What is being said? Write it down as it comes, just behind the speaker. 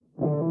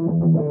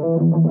Welcome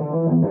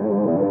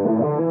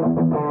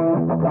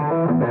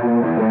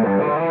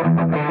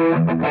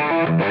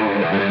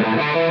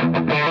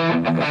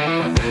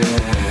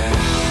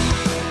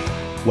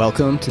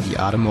to the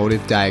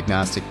Automotive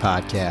Diagnostic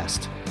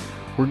Podcast.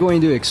 We're going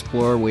to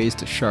explore ways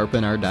to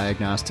sharpen our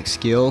diagnostic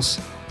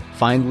skills,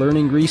 find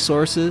learning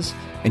resources,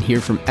 and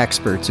hear from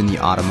experts in the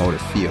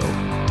automotive field.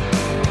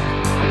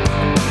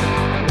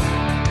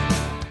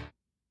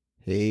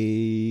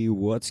 Hey,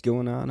 what's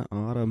going on,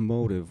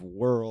 automotive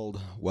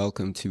world?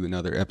 Welcome to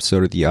another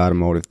episode of the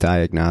Automotive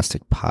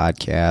Diagnostic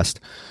Podcast.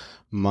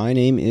 My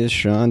name is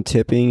Sean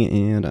Tipping,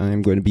 and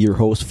I'm going to be your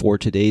host for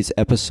today's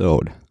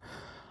episode.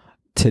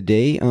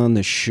 Today on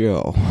the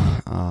show,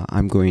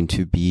 I'm going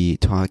to be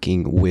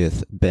talking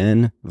with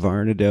Ben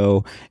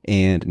Varnado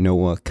and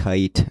Noah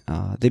Kite.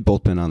 They've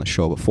both been on the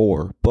show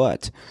before,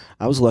 but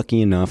I was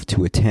lucky enough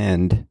to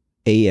attend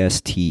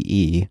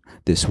ASTE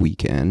this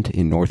weekend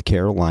in North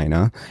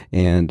Carolina,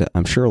 and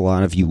I'm sure a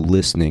lot of you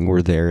listening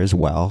were there as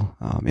well.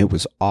 It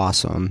was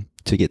awesome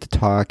to get to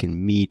talk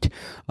and meet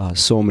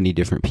so many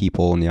different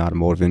people in the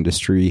automotive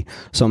industry,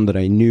 some that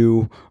I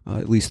knew,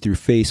 at least through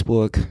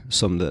Facebook,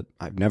 some that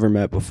I've never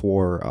met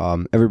before.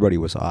 Everybody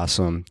was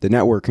awesome. The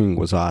networking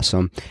was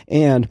awesome.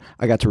 And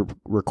I got to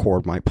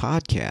record my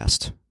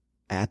podcast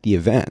at the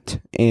event.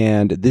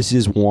 And this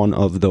is one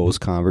of those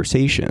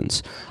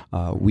conversations.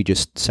 We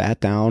just sat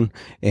down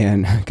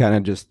and kind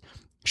of just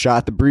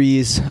shot the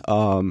breeze.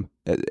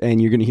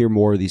 And you're going to hear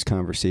more of these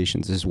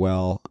conversations as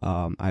well.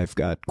 I've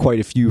got quite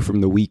a few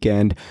from the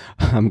weekend.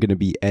 I'm going to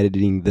be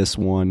editing this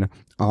one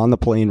on the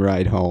plane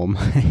ride home,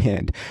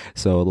 and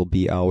so it'll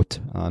be out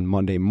on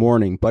Monday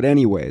morning. But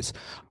anyways,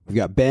 we've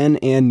got Ben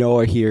and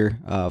Noah here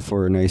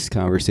for a nice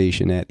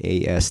conversation at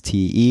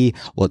ASTE.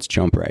 Let's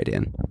jump right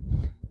in.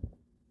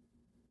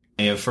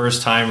 A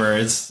first timer,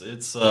 it's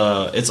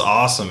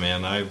awesome,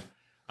 man. I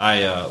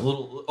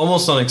little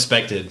almost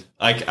unexpected.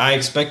 I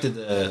expected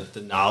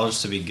the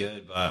knowledge to be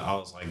good, but I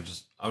was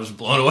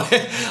blown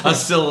away. I'm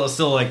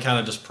still like kind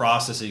of just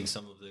processing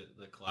some of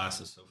the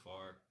classes so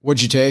far.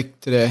 What'd you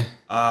take today?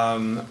 I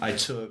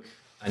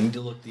need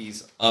to look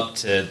these up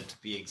to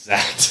be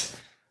exact.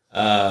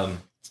 I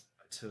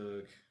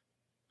took. Let's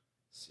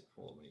see,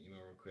 pull up my email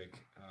real quick.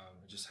 I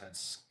just had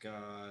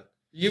Scott.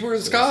 You were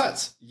in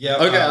Scott's? Yeah.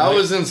 Okay, I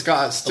was in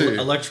Scott's too.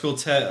 Electrical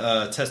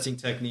testing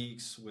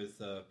techniques with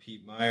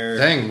Pete Meyer.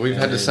 Dang, we've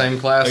had the same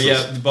classes.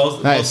 Yeah,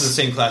 both the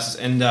same classes.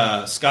 And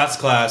Scott's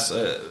class,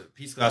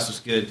 Pete's class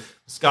was good.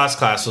 Scott's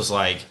class was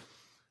like,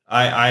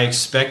 I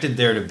expected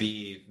there to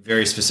be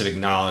very specific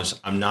knowledge.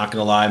 I'm not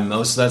going to lie,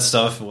 most of that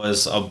stuff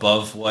was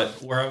above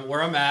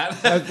where I'm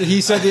at.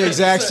 He said the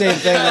exact same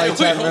thing like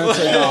 10 minutes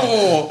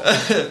ago.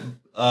 And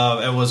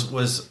I was,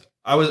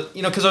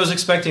 because I was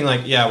expecting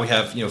we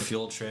have,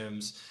 fuel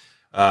trims,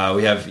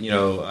 we have,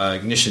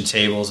 ignition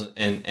tables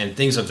and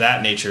things of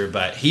that nature.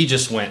 But he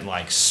just went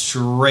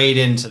straight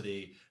into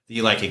the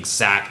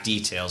exact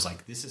details.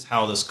 Like, this is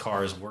how this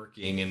car is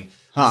working, and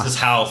this is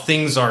how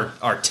things are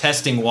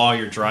testing while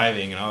you're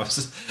driving. And I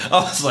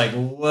was like,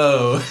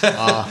 whoa.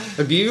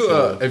 Have you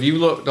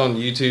looked on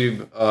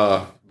YouTube?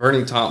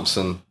 Bernie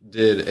Thompson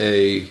did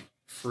a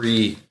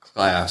free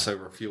class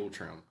over fuel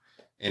trim.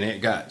 And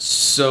it got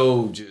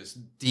so just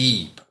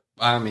deep.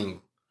 I mean,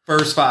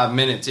 first 5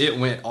 minutes, it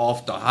went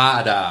off the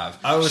high dive.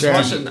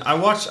 I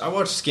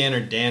watched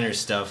Scanner Danner's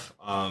stuff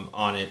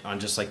on it,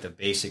 on just the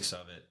basics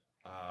of it.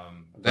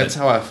 That's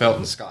how I felt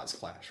in Scott's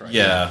class, right?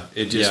 Yeah. Now.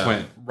 It just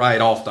went right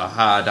off the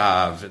high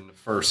dive in the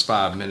first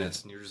 5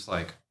 minutes. And you're just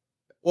like,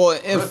 well,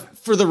 if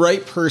for the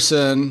right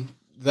person,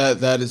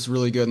 that is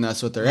really good and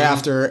that's what they're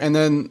after. And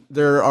then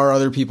there are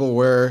other people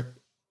where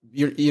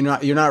you're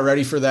not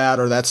ready for that,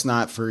 or that's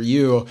not for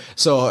you.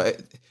 So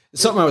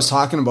something I was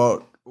talking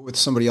about with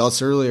somebody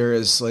else earlier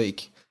is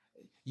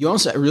you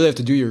also really have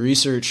to do your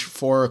research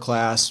for a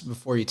class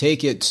before you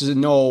take it to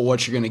know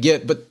what you're going to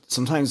get. But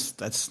sometimes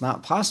that's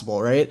not possible,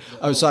 right?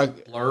 I was talking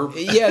blurb.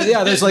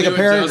 Yeah. There's a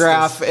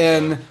paragraph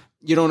and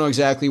you don't know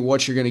exactly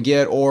what you're going to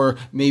get, or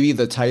maybe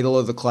the title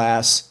of the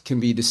class can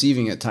be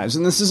deceiving at times.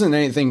 And this isn't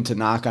anything to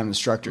knock on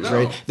instructors,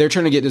 right? They're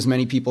trying to get as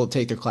many people to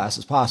take their class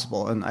as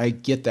possible, and I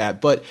get that.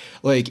 But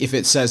if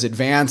it says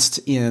advanced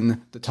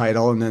in the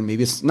title, and then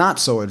maybe it's not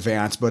so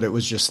advanced, but it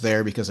was just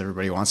there because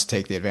everybody wants to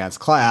take the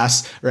advanced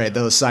class, right?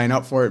 They'll sign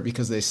up for it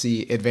because they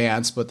see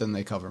advanced, but then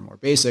they cover more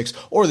basics,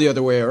 or the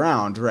other way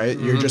around, right?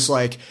 Mm-hmm. You're just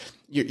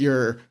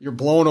you're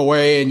blown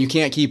away and you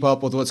can't keep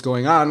up with what's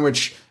going on,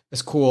 which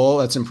it's cool.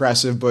 That's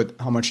impressive. But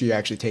how much are you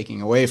actually taking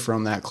away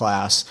from that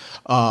class?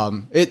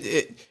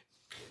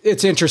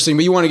 It's interesting,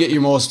 but you want to get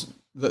your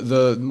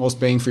the most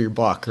bang for your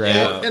buck, right?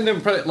 Yeah. And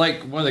then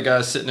one of the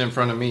guys sitting in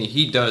front of me,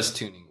 he does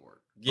tuning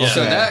work. Yeah.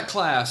 So that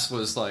class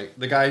was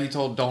the guy he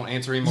told don't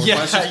answer any more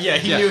questions. Yeah,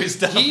 he knew his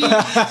stuff.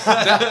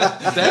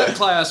 That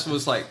class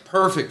was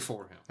perfect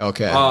for him.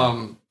 Okay.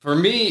 For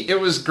me, it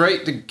was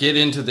great to get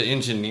into the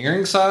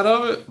engineering side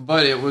of it,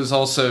 but it was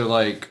also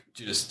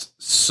just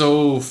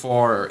so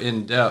far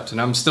in depth. And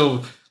I'm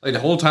still the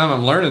whole time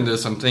I'm learning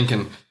this, I'm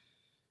thinking,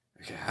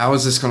 okay, how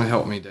is this going to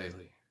help me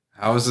daily?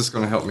 how is this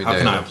going to help me? How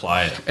can I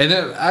apply it? And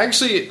then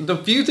actually, the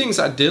few things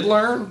I did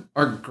learn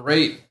are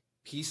great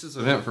pieces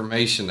of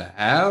information to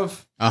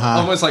have,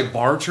 almost like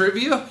bar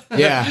trivia.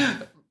 Yeah.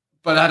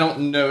 But I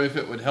don't know if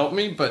it would help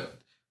me. But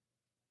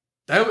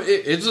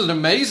it's an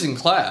amazing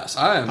class.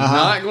 I am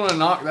not going to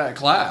knock that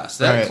class.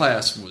 That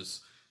class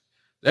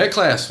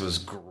was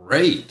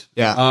great.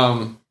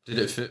 Yeah. Did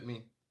it fit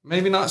me?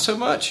 Maybe not so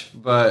much.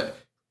 But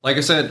like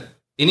I said,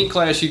 any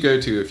class you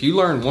go to, if you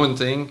learn one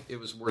thing, it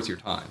was worth your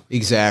time.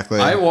 Exactly.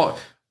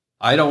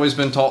 I'd always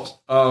been taught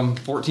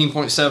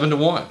 14.7 to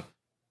 1.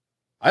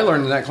 I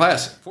learned in that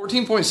class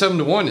 14.7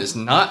 to 1 is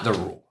not the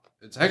rule.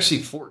 It's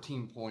actually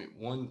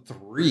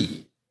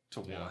 14.13 to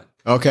 1.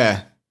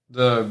 Okay.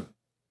 The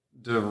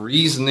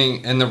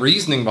reasoning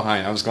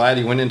behind it, I was glad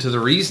he went into the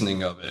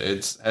reasoning of it.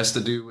 It has to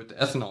do with the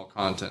ethanol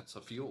contents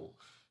of fuel.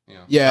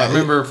 Yeah. I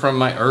remember from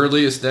my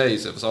earliest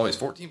days, it was always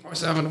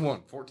 14.7 to 1,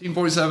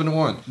 14.7 to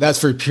 1.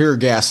 That's for pure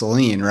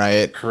gasoline,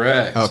 right?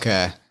 Correct.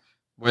 Okay.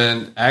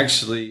 When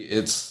actually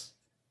it's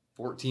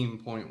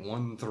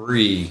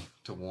 14.13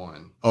 to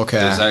 1. Okay.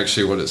 That's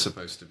actually what it's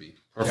supposed to be.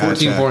 Or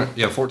Gotcha.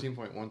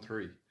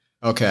 14.13.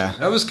 Okay.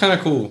 That was kind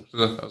of cool.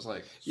 I was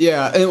like,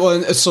 yeah.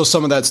 And so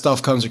some of that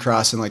stuff comes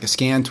across in like a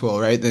scan tool,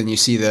 right? Then you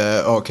see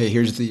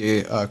here's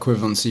the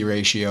equivalency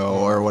ratio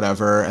or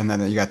whatever. And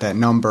then you got that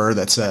number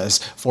that says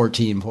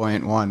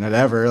 14.1,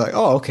 whatever. Like,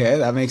 oh, okay.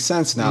 That makes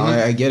sense now.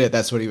 I get it.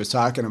 That's what he was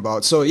talking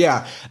about. So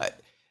yeah,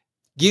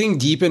 getting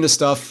deep into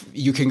stuff,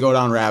 you can go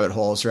down rabbit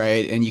holes,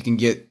 right? And you can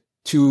get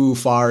too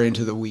far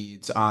into the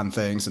weeds on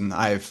things. And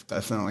I've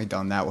definitely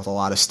done that with a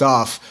lot of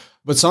stuff.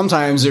 But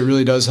sometimes it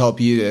really does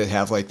help you to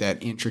have like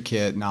that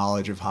intricate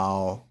knowledge of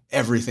how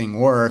everything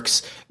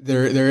works.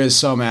 There is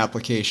some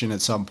application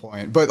at some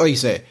point. But like you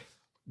say,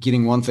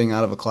 getting one thing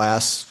out of a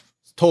class,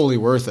 totally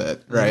worth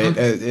it, right?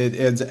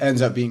 It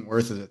ends up being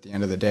worth it at the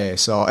end of the day.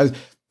 So as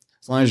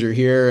long as you're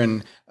here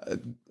and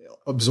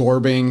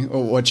absorbing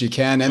what you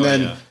can.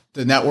 And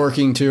the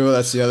networking too,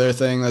 that's the other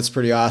thing that's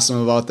pretty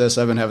awesome about this.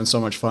 I've been having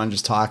so much fun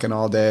just talking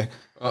all day.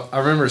 I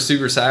remember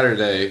Super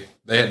Saturday,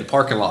 they had the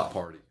parking lot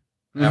party.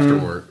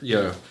 Afterward,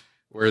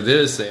 where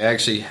they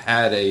actually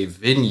had a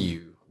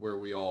venue where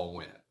we all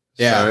went.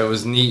 Yeah. So it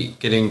was neat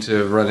getting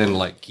to run into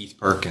like Keith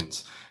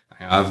Perkins.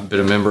 I've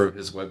been a member of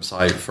his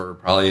website for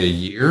probably a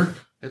year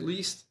at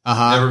least.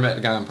 Never met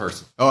the guy in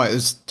person. Oh,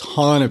 there's a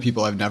ton of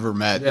people I've never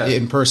met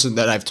in person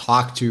that I've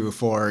talked to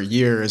for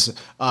years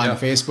on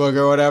Facebook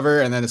or whatever,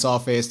 and then it's all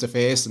face to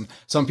face. And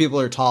some people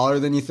are taller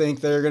than you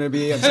think they're going to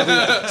be, and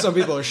some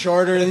people are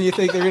shorter than you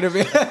think they're going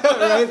to be.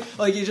 Right?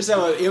 Like you just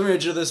have an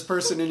image of this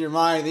person in your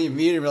mind, then you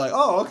meet him, and you're like,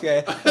 oh,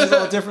 okay, that's a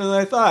little different than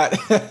I thought.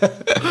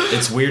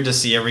 It's weird to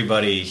see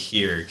everybody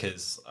here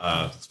because,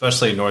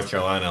 especially in North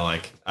Carolina,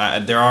 like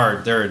there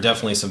are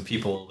definitely some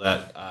people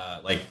that.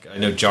 Like I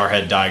know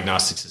Jarhead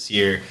Diagnostics is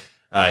here.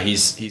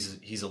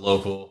 He's a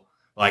local.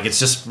 Like it's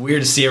just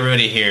weird to see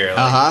everybody here.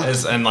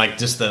 Like, and like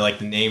just the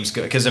names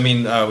go because I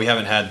mean we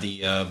haven't had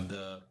the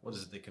what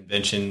is it, the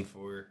convention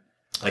for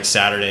like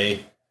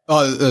Saturday.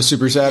 Oh, the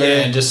Super Saturday.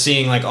 Yeah, and just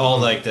seeing like all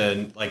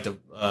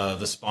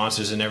the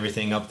sponsors and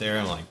everything up there.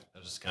 I'm like I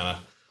was just kind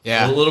of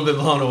a little bit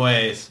blown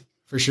away.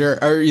 For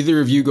sure. Are either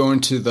of you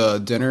going to the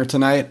dinner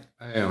tonight?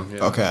 I am.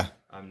 Yeah. Okay.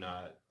 I'm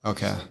not.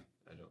 Okay. I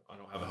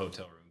don't have a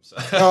hotel room. So.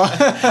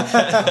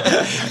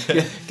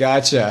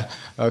 Gotcha.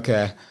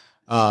 Okay.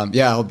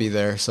 I'll be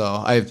there. So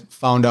I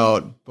found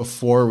out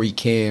before we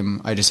came,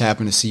 I just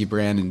happened to see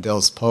Brandon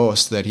Dill's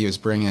post that he was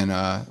bringing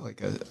a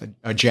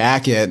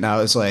jacket, and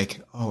I was like,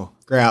 oh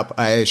crap,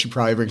 I should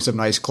probably bring some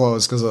nice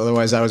clothes because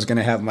otherwise I was going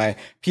to have my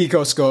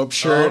Picoscope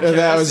shirt and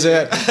that was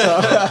it.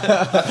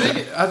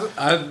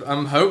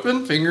 I'm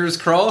hoping, fingers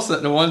crossed,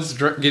 that the ones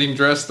getting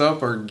dressed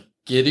up are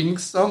getting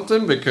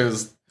something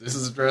because this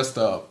is dressed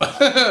up.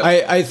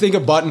 I think a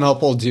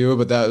button-up will do,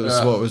 but that was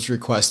what was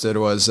requested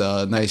was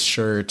a nice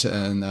shirt,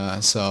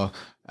 and so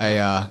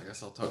I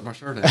guess I'll tuck my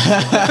shirt in.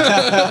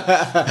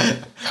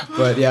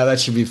 But yeah, that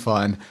should be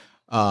fun.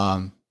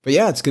 But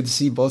yeah, it's good to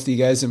see both of you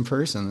guys in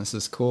person. This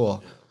is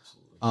cool.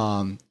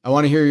 I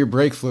want to hear your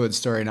brake fluid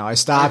story now. I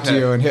stopped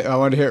you and I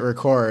wanted to hit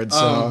record.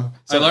 So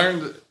I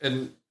learned,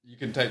 and you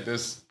can take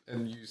this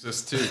and use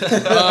this too.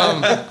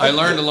 I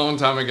learned a long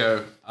time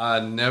ago, I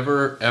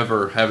never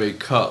ever have a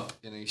cup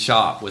in a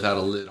shop without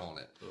a lid on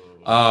it.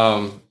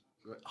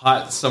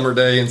 Hot summer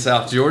day in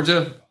South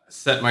Georgia,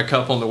 set my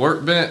cup on the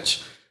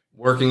workbench,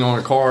 working on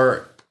a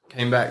car,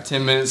 came back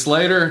 10 minutes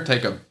later,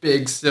 take a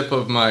big sip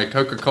of my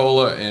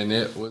Coca-Cola, and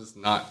it was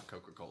not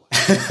Coca-Cola.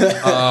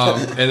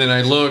 And then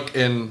I look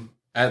and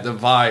at the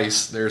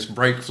vise, there's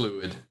brake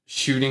fluid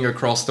shooting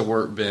across the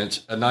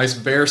workbench, a nice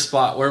bare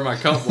spot where my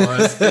cup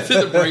was, and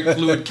the brake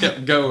fluid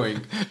kept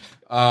going.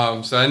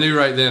 So I knew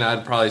right then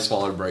I'd probably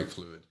swallowed brake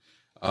fluid.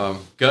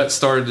 Gut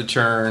started to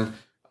churn.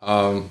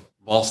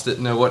 Boss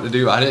didn't know what to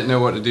do. I didn't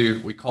know what to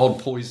do. We called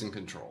poison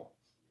control.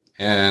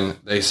 And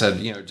they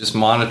said, just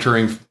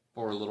monitoring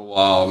for a little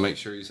while, make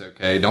sure he's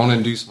okay. Don't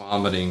induce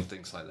vomiting,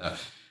 things like that.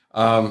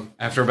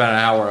 After about an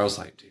hour, I was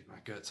like, dude, my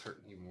gut's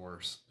hurting even worse.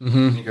 first.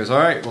 And he goes, all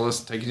right, well,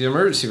 let's take you to the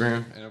emergency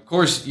room. And of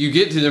course, you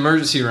get to the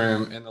emergency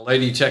room, and the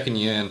lady checking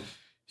you in,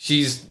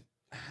 she's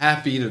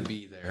happy to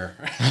be there,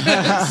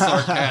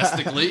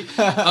 sarcastically.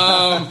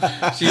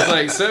 She's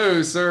like,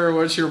 so, sir,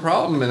 what's your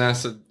problem? And I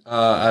said,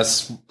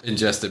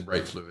 ingested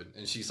brake fluid.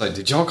 And she's like,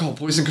 did y'all call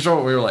poison control?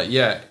 And we were like,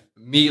 yeah.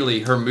 Immediately,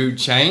 her mood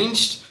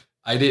changed.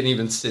 I didn't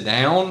even sit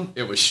down.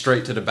 It was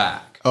straight to the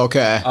back.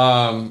 Okay.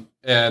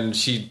 And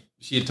she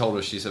had told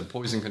us, she said,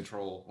 poison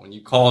control, when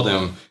you call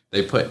them,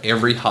 they put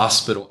every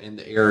hospital in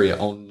the area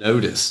on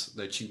notice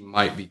that you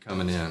might be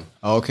coming in.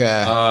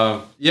 Okay.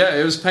 Yeah,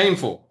 it was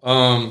painful.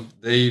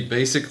 They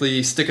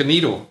basically stick a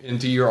needle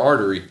into your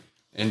artery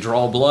and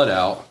draw blood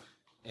out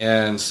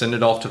and send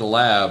it off to the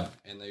lab,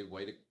 and they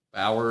wait an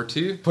hour or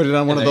two. Put it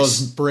on one of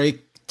those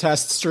brake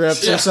test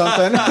strips or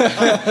something.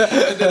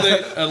 And then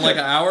they, like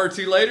an hour or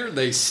two later,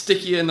 they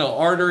stick you in the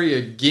artery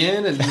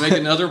again and make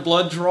another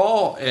blood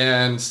draw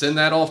and send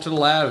that off to the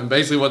lab. And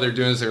basically what they're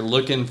doing is they're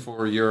looking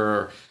for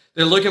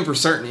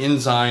certain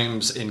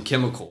enzymes and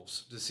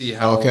chemicals to see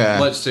how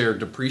much they're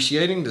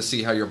depreciating, to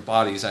see how your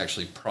body's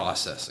actually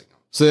processing them.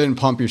 So they didn't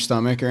pump your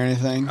stomach or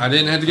anything? I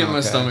didn't have to get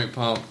my stomach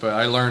pumped, but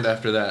I learned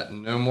after that,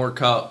 no more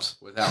cups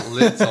without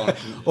lids on it.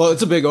 Well,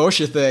 it's a big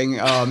OSHA thing.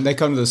 They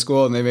come to the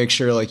school and they make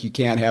sure like you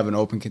can't have an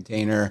open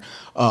container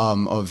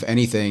of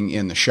anything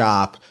in the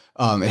shop.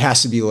 It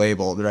has to be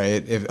labeled,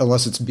 right?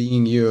 Unless it's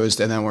being used,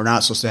 and then we're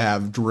not supposed to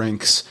have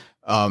drinks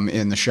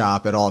in the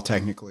shop at all,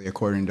 technically,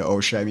 according to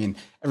OSHA. I mean,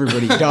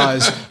 everybody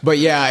does, but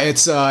yeah,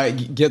 it's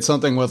get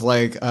something with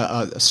like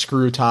a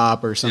screw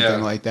top or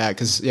something like that.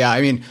 Because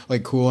I mean,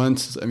 like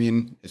coolant. I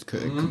mean,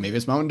 maybe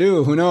it's Mountain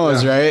Dew. Who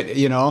knows, right?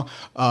 You know,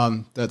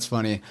 that's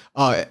funny.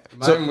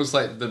 Mine was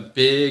like the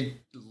big,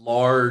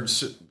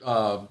 large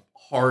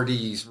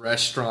Hardee's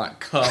restaurant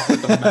cup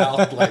with the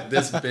mouth like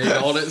this big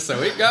on it, so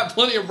it got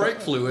plenty of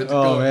brake fluid.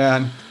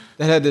 Man.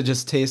 That had to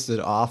just tasted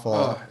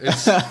awful.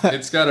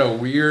 It's got a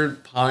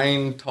weird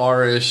pine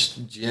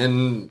tarish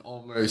gin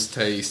almost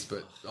taste,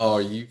 but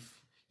you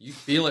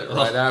feel it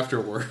right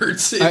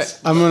afterwards.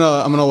 I'm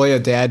gonna lay a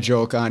dad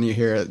joke on you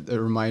here that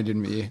reminded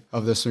me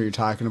of this when you're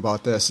talking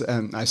about this,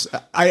 and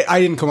I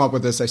didn't come up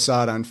with this. I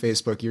saw it on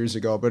Facebook years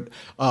ago, but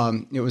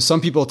it was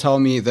some people tell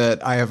me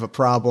that I have a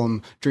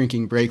problem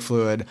drinking brake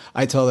fluid.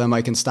 I tell them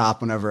I can stop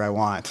whenever I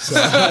want. So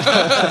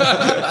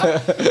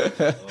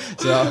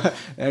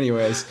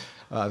anyways.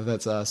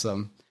 That's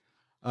awesome.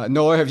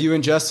 Noah, have you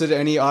ingested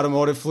any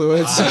automotive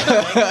fluids?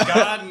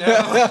 God, no.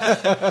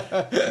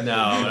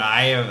 No,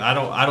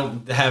 I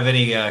don't have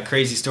any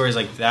crazy stories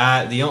like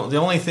that. The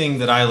only thing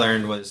that I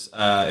learned was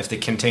if the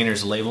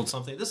container's labeled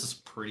something. This is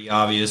pretty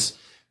obvious,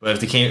 but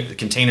if the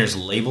container's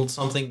labeled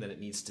something, then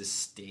it needs to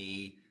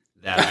stay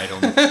that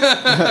item.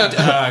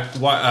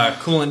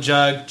 Coolant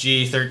jug,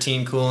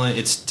 G13 coolant.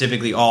 It's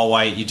typically all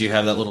white. You do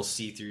have that little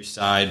see-through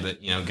side, but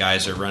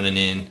guys are running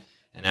in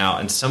and out,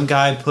 and some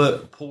guy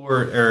put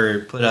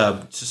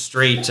a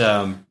straight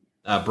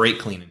brake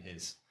clean in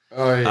his.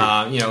 Oh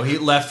yeah. He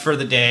left for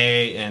the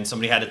day, and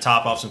somebody had to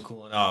top off some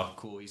coolant. Oh,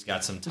 cool! He's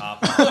got some top.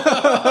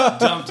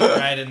 Dumped it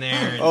right in there.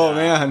 And,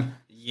 man.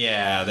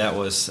 Yeah, that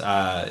was.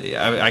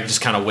 I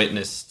just kind of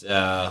witnessed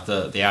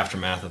the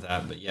aftermath of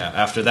that. But yeah,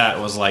 after that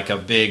it was like a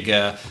big.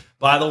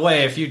 By the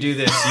way, if you do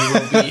this, you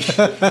will be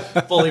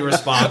fully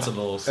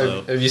responsible.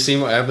 So, have you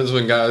seen what happens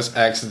when guys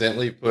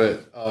accidentally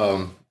put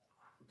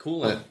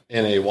coolant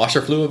in a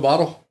washer fluid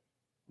bottle?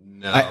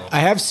 No, I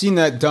have seen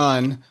that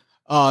done.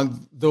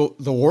 The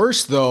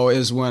worst though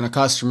is when a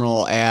customer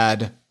will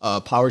add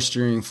power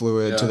steering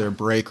fluid to their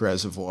brake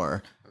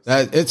reservoir.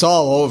 That it's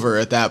all over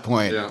at that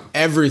point. Yeah.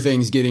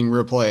 Everything's getting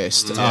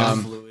replaced.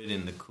 Fluid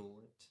in the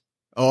coolant.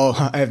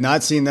 Oh, I have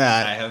not seen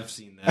that. I have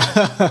seen that.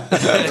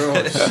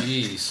 Oh,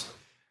 jeez.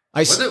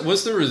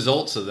 What's the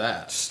results of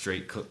that?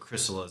 Straight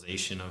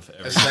crystallization of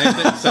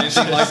everything. Same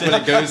thing like when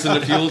it goes in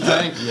the fuel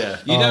tank. Yeah.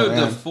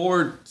 The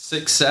Ford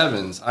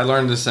 6.7s, I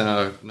learned this in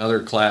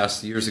another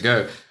class years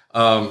ago.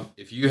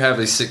 If you have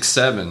a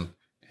 6.7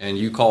 and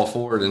you call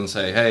Ford and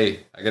say,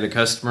 hey, I got a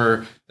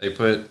customer, they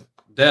put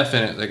DEF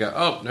in it. They go,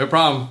 oh, no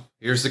problem.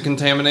 Here's the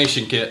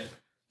contamination kit.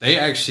 They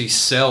actually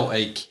sell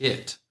a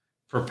kit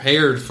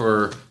prepared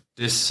for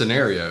this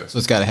scenario. So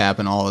it's got to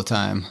happen all the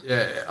time.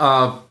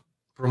 Yeah.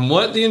 From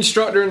what the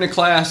instructor in the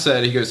class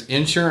said, he goes,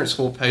 insurance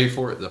will pay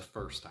for it the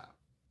first time.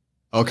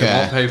 Okay. They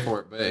won't pay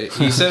for it. But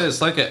he said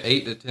it's like an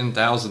 $8,000 to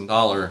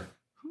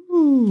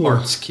 $10,000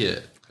 parts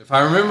kit. If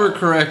I remember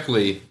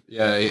correctly,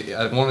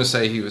 I want to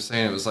say he was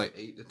saying it was like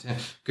 8 to 10.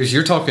 Because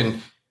you're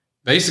talking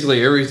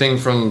basically everything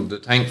from the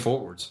tank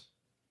forwards.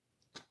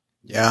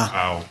 Yeah.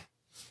 Wow.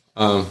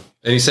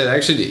 And he said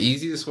actually the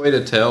easiest way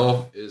to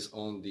tell is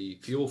on the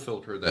fuel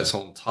filter that's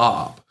on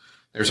top.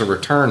 There's a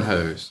return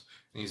hose.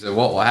 And he said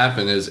what will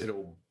happen is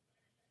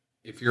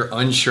if you're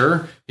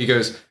unsure, he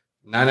goes,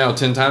 9 out of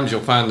 10 times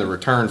you'll find the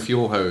return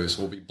fuel hose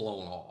will be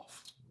blown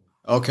off.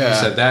 Okay. He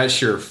said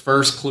that's your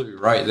first clue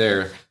right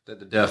there that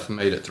the DEF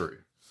made it through.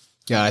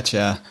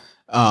 Gotcha.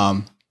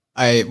 I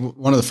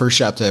one of the first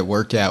shops I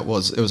worked at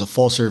was a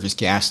full service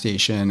gas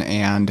station,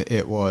 and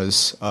it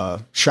was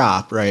a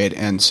shop, right?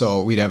 And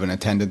so we'd have an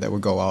attendant that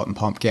would go out and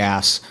pump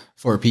gas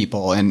for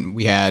people, and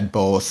we had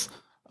both.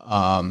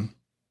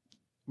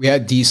 We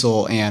had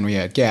diesel and we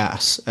had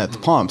gas at the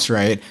pumps,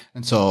 right?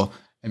 And so,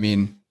 I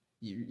mean,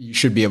 you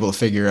should be able to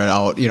figure it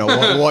out,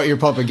 what you're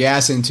pumping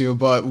gas into,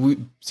 but we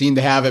seem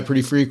to have it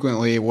pretty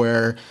frequently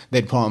where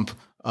they'd pump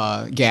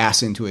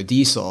gas into a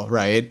diesel,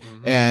 right?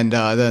 Mm-hmm. And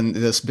then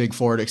this big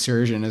Ford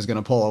Excursion is going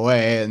to pull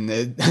away and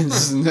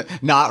it's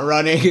not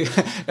running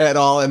at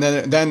all. And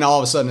then all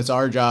of a sudden it's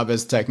our job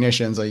as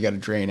technicians. Like, you got to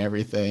drain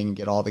everything,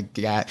 get all the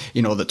gas,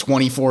 the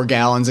 24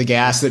 gallons of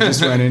gas that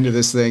just went into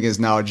this thing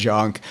is now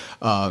junk.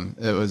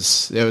 It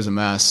was a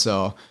mess.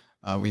 So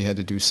we had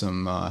to do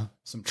some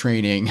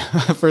training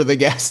for the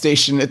gas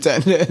station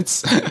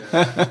attendants.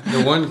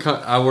 The one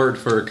I worked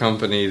for a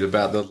company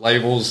about the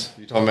labels.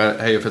 You're talking about,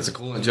 hey, if it's a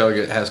coolant jug,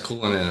 it has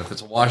coolant in it. If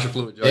it's a washer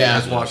fluid jug, it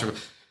has washer.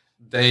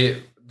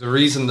 The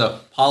reason the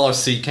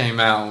policy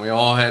came out and we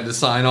all had to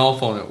sign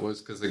off on it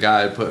was because the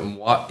guy had put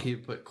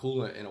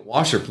coolant in a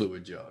washer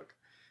fluid jug,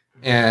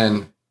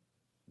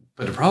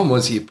 but the problem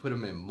was he had put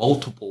them in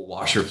multiple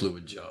washer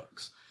fluid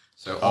jugs.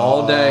 So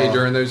all day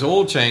during those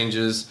oil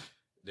changes,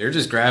 they're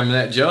just grabbing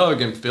that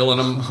jug and filling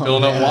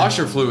up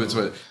washer fluids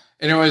with it.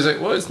 And everybody's like,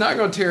 well, it's not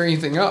going to tear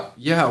anything up.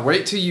 Yeah,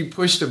 wait till you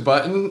push the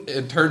button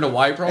and turn the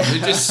wiper on.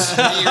 It just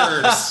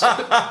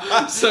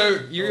smears. So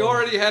you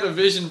already had a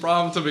vision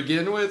problem to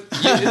begin with.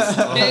 It's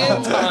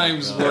 10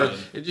 times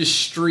worse. It just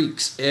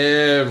streaks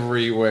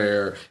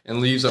everywhere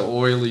and leaves an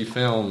oily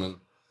film. And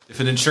if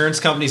an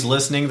insurance company's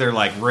listening, they're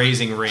like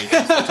raising rates.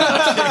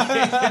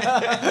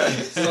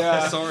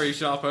 Sorry,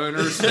 shop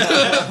owners.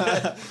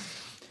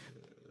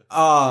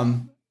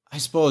 I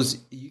suppose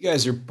you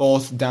guys are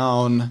both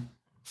down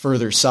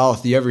further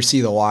south. Do you ever see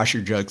the washer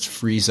jugs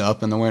freeze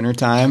up in the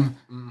wintertime?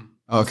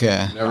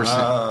 Okay. Never seen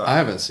it. I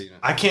haven't seen it.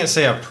 I can't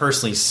say I've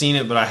personally seen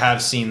it, but I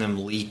have seen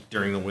them leak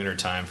during the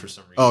wintertime for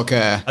some reason.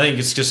 Okay. I think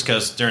it's just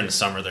because during the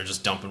summer they're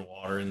just dumping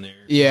water in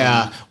there.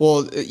 Yeah.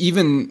 Well,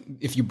 even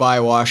if you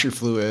buy washer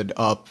fluid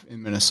up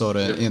in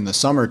Minnesota in the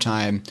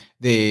summertime,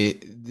 they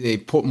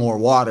put more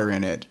water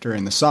in it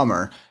during the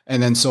summer.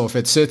 And then so if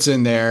it sits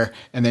in there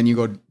and then you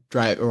go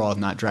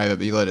not drive it,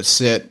 but you let it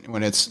sit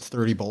when it's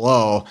 30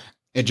 below,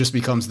 it just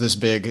becomes this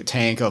big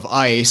tank of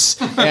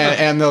ice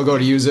and they'll go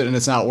to use it and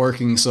it's not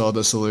working. So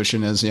the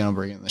solution is,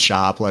 bring it in the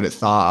shop, let it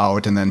thaw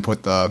out, and then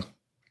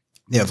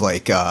they have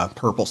like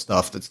purple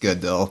stuff that's good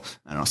till,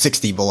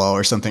 60 below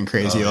or something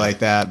crazy like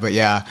that. But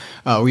yeah,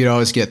 we'd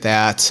always get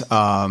that.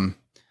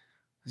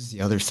 This is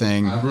the other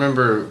thing. I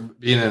remember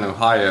being in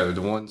Ohio,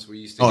 the ones we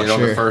used to get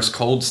on the first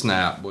cold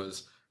snap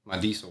was my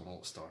diesel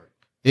won't start.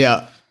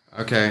 Yeah.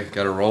 Okay,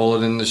 got to roll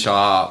it in the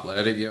shop,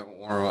 let it get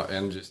warm up,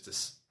 and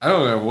I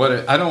don't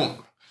know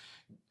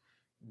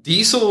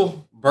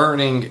diesel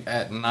burning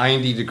at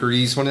 90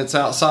 degrees when it's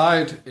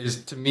outside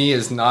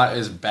is not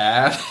as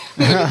bad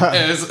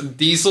as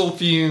diesel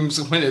fumes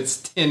when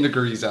it's 10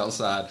 degrees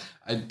outside.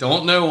 I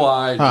don't know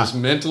why, just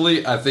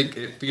mentally, I think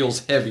it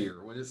feels heavier.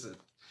 What is it?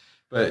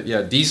 But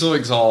yeah, diesel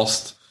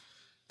exhaust,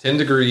 10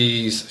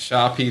 degrees,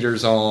 shop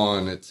heater's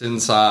on, it's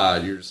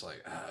inside, you're just like,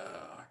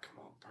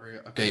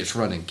 okay, it's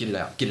running. Get it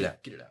out.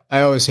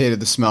 I always hated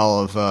the smell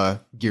of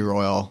gear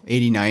oil,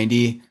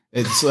 80-90.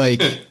 It's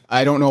like,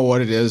 I don't know what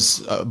it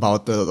is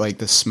about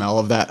the smell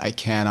of that. I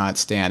cannot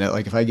stand it.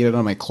 Like, if I get it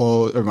on my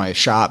clothes or my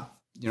shop,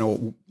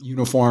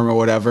 uniform or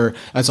whatever,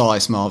 that's all I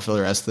smell for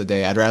the rest of the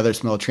day. I'd rather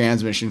smell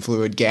transmission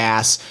fluid,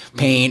 gas,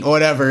 paint,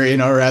 whatever,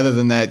 rather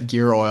than that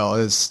gear oil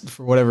is,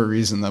 for whatever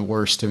reason, the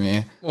worst to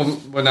me. Well,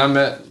 when I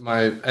met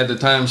at the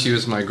time, she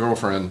was my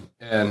girlfriend,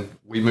 and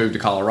we moved to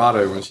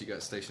Colorado when she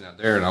got stationed out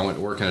there, and I went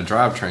to work in a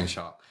drivetrain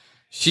shop.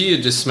 She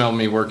had just smelled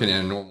me working in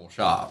a normal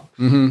shop.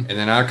 Mm-hmm. And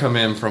then I come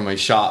in from a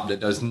shop that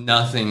does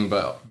nothing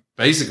but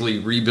basically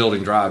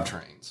rebuilding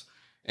drivetrains.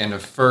 And the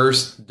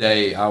first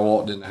day I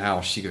walked in the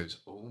house, she goes,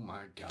 "Oh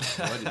my God,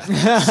 what is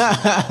this?"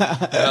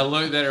 And I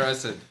looked at her, I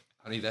said,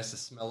 "Honey, that's the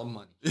smell of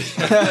money."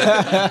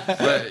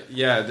 But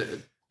yeah,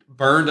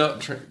 burned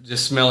up,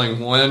 just smelling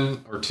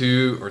 1 or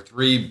 2 or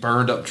 3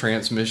 burned up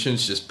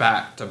transmissions just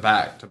back to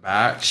back to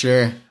back.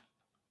 Sure.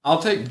 I'll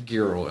take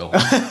gear oil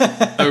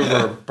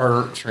over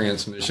burnt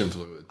transmission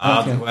fluid.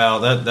 Okay.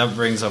 Well, that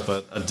brings up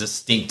a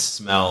distinct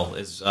smell.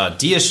 Is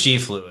DSG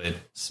fluid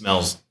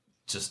smells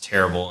just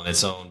terrible in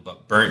its own,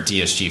 but burnt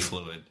DSG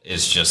fluid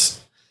is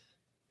just,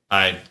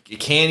 I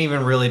can't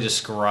even really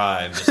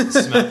describe. Just the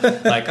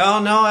smell. Like,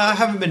 oh no, I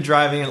haven't been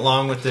driving it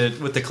long with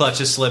the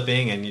clutches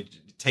slipping, and you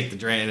take the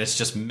drain, and it's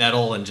just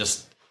metal and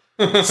just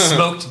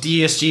smoked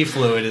DSG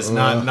fluid is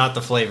not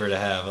the flavor to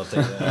have. I'll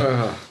tell you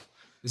that.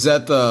 Is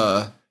that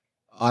the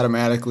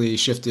automatically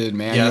shifted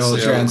manual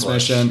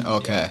transmission?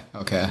 Okay.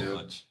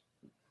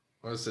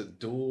 What's it?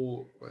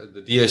 Dual.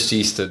 The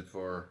DSG stood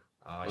for.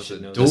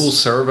 Dual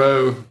this.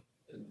 servo.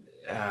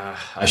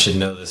 I should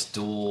know this.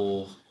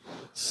 Dual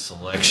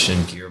selection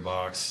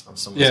gearbox.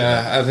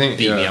 I think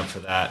beat me up for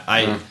that.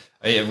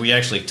 We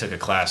actually took a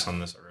class on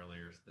this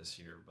earlier this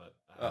year, but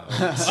The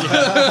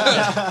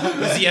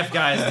ZF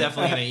guy is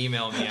definitely going to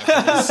email me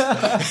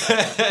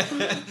after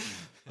this.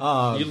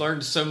 You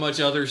learned so much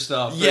other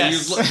stuff.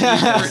 Yes.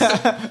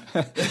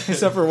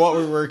 Except for what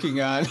we're working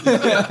on.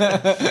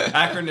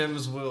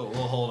 Acronyms we'll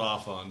hold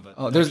off on.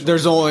 But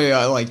there's only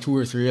like 2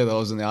 or 3 of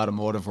those in the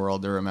automotive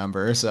world to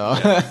remember. So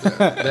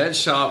that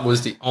shop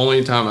was the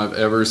only time I've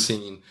ever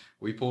seen.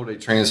 We pulled a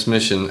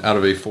transmission out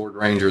of a Ford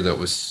Ranger that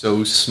was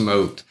so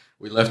smoked.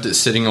 We left it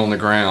sitting on the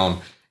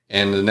ground,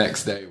 and the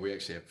next day we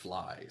actually had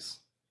flies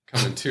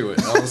coming to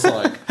it. I was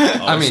like,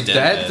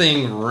 that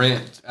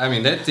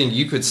thing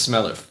you could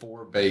smell it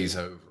 4 bays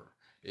over.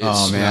 It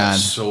smelled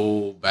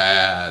so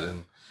bad.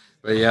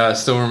 But yeah, I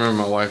still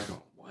remember my wife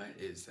going, "What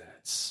is that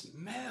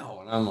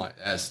smell?" And I'm like,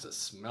 "That's the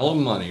smell of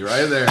money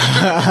right there."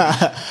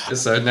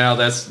 So now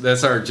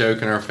that's our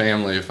joke in our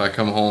family. If I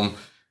come home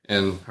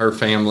and her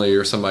family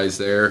or somebody's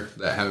there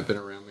that haven't been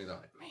around me, they're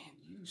like, "Man,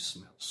 you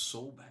smell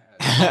so bad."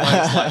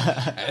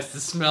 Like, that's the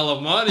smell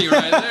of money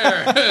right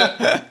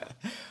there.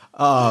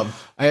 I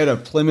had a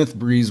Plymouth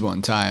Breeze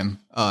one time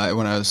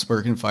when I was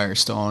working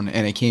Firestone,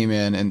 and it came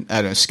in and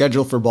had a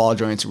schedule for ball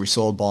joints. We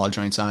sold ball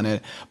joints on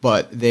it,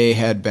 but they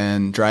had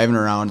been driving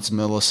around. It's the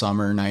middle of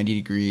summer, 90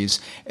 degrees,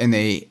 and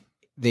they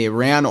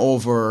ran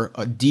over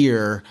a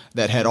deer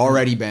that had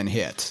already been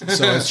hit.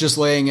 So it's just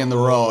laying in the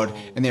road,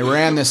 and they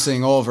ran this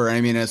thing over.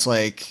 I mean, it's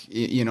like,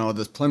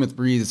 the Plymouth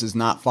Breeze is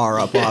not far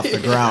up off the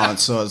ground.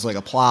 So it's like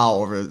a plow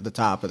over the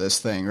top of this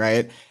thing,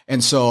 right?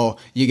 And so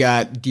you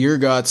got deer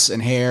guts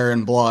and hair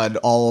and blood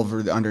all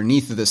over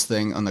underneath of this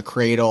thing on the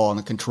cradle, on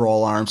the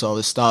control arms, all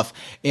this stuff.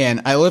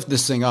 And I lift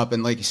this thing up,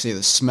 and like you say,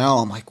 the smell,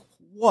 I'm like,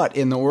 what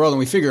in the world? And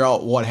we figure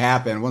out what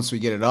happened once we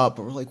get it up,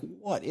 but we're like,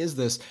 what is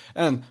this?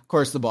 And of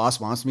course the boss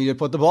wants me to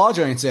put the ball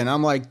joints in.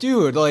 I'm like,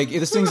 dude, like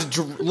this thing's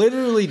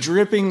literally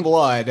dripping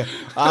blood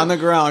on the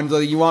ground.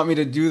 Like, you want me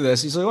to do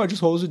this? He's like, oh,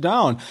 just hose it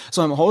down.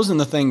 So I'm hosing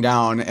the thing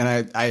down,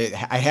 and I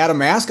had a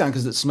mask on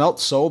because it smelled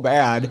so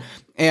bad.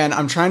 And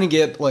I'm trying to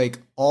get like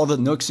all the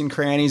nooks and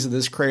crannies of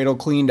this cradle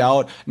cleaned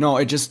out. No,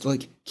 it just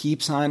like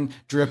keeps on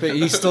dripping.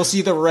 You still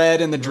see the red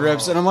and the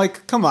drips. And I'm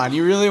like, come on,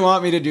 you really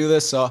want me to do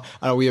this? So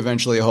we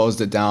eventually hosed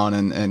it down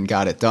and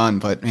got it done.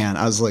 But man,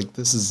 I was like,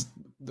 this is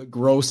the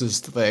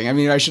grossest thing. I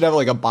mean, I should have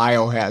like a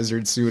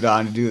biohazard suit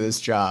on to do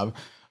this job.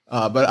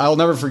 But I'll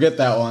never forget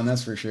that one.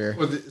 That's for sure.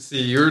 Well,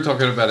 see, you were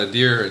talking about a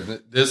deer.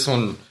 This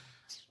one,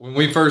 when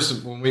we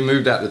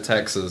moved out to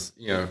Texas,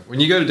 when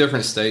you go to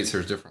different states,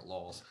 there's different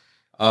laws.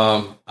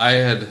 I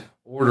had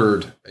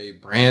ordered a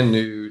brand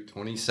new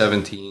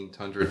 2017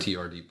 Tundra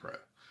TRD Pro.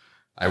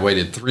 I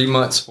waited 3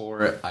 months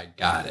for it. I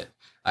got it.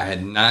 I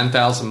had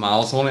 9,000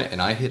 miles on it,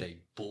 and I hit a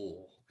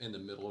bull in the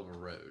middle of a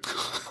road.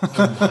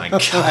 Oh my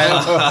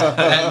God.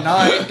 At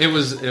night, it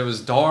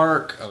was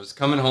dark. I was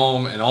coming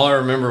home, and all I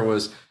remember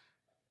was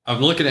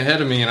I'm looking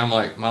ahead of me, and I'm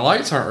like, my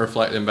lights aren't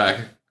reflecting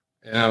back.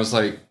 And I was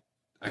like,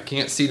 I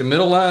can't see the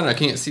middle line. I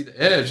can't see the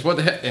edge. What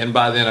the heck? And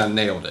by then, I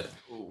nailed it.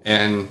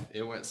 And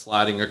it went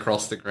sliding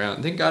across the ground,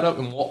 and then got up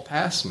and walked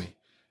past me.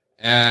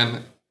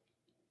 And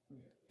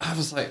I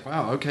was like,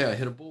 wow, okay, I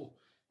hit a bull.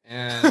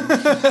 And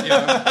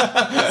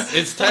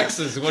it's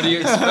Texas. What do you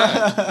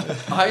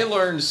expect? I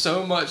learned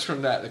so much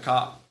from that. The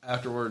cop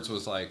afterwards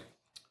was like,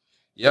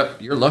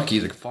 yep, you're lucky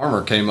the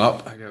farmer came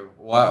up. I go,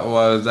 why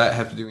does that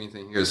have to do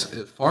anything? He goes,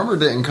 if farmer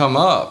didn't come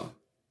up,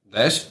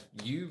 that's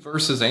you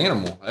versus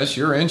animal. That's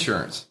your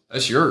insurance.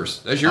 That's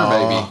yours. That's your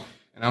baby.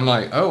 And I'm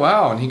like, oh,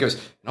 wow. And he goes,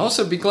 and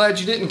also be glad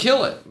you didn't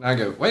kill it. And I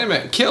go, wait a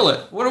minute, kill it?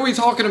 What are we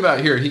talking about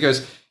here? He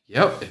goes,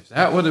 yep, if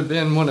that would have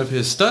been one of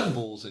his stud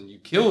bulls and you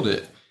killed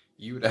it,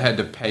 you would have had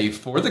to pay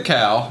for the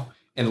cow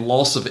and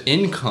loss of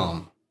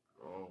income.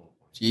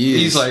 Jeez.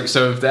 He's like,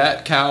 so if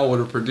that cow would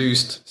have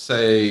produced,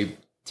 say,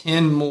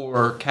 10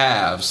 more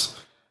calves,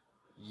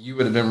 you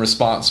would have been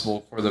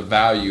responsible for the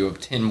value of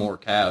 10 more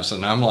calves.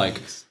 And I'm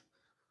like,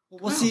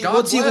 what's he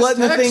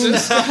letting the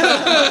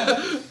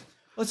thing...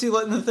 What's he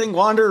letting the thing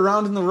wander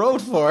around in the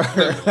road for?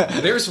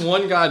 There's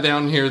one guy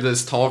down here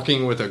that's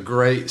talking with a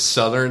great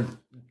southern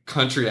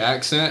country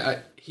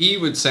accent. He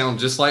would sound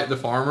just like the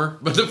farmer,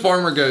 but the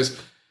farmer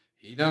goes,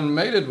 he done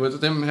mated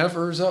with them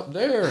heifers up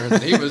there,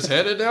 and he was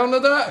headed down to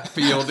that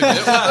field to get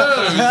with those.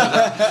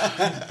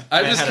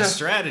 I just had a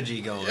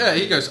strategy going. Yeah,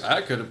 he goes,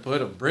 I could have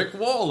put a brick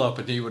wall up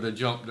and he would have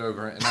jumped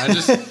over it. And I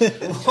just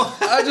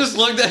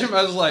looked at him.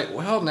 I was like,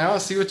 well, now I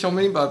see what y'all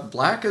mean by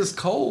black as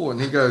coal. And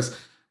he goes,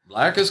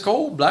 black is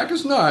cold, black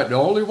is night. The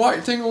only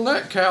white thing on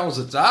that cow is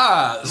its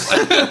eyes.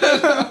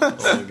 Oh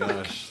my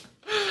gosh.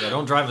 Yeah,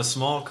 don't drive a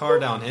small car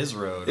down his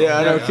road.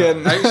 Yeah, no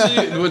kidding.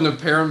 Actually, when the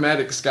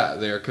paramedics got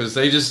there, because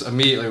they just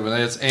immediately, when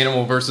it's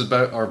animal versus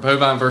or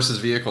bovine versus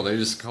vehicle, they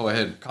just go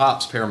ahead,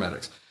 cops,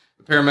 paramedics.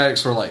 The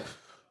paramedics were like,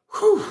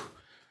 whew,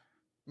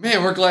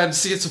 man, we're glad to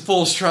see it's a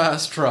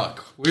full-size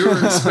truck. We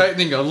were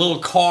expecting a little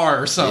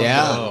car or something.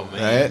 Yeah, oh,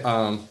 man.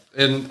 right?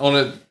 And on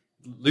it,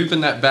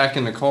 looping that back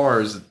in the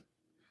cars,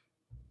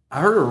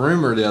 I heard a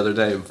rumor the other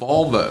day,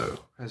 Volvo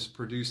has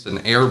produced an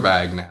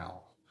airbag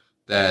now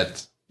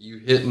that you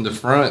hit in the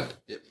front,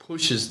 it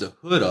pushes the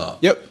hood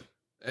up. Yep.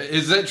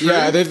 Is that true?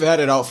 Yeah, they've had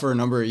it out for a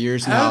number of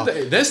years now.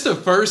 That's the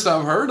first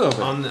I've heard of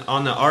it.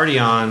 On the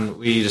Arteon,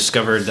 we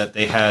discovered that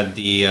they had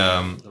the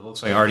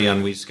Volkswagen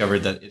Arteon. We discovered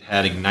that it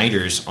had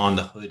igniters on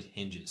the hood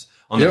hinges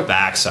on the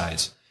back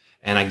sides,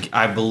 and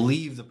I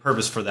believe the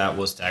purpose for that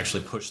was to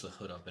actually push the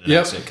hood up in an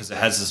exit because it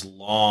has this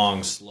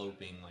long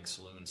sloping like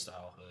saloon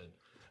style hood.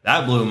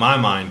 That blew my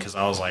mind because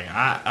I was like,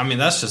 I mean,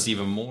 that's just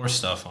even more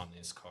stuff on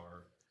this car.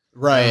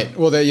 Right.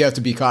 Well, that you have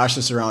to be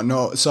cautious around.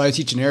 No, so I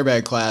teach an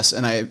airbag class,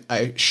 and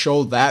I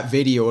show that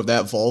video of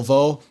that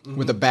Volvo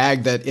with a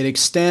bag that it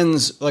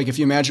extends. Like if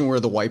you imagine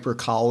where the wiper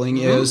cowling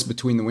is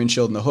between the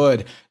windshield and the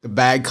hood, the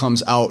bag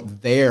comes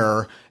out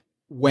there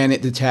when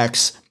it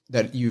detects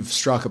that you've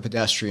struck a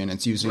pedestrian.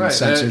 It's using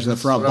sensors in the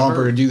front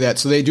bumper to do that.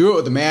 So they do it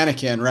with the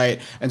mannequin,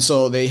 right? And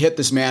so they hit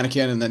this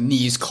mannequin and the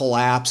knees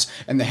collapse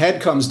and the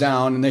head comes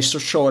down, and they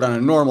show it on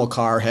a normal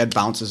car. Head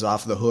bounces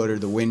off the hood or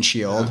the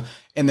windshield. Yeah.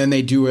 And then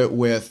they do it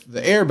with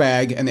the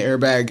airbag, and the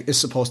airbag is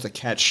supposed to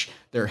catch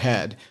their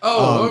head.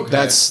 Okay.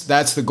 That's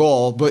the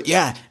goal. But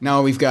yeah,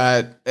 now we've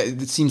got,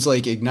 it seems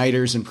like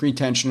igniters and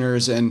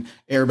pretensioners and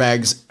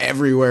airbags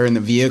everywhere in the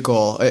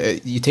vehicle.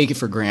 You take it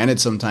for granted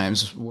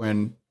sometimes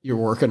when you're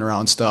working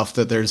around stuff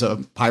that there's a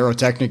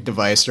pyrotechnic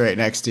device right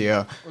next to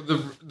you.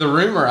 Well, the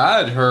rumor I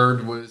had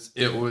heard was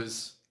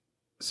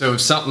so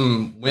if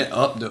something went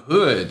up the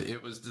hood,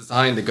 it was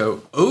designed to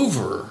go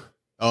over.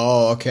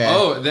 Oh, okay.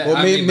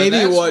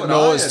 Maybe what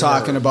Noah's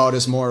talking about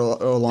is more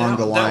along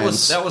the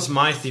lines. That was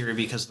my theory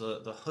because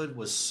the hood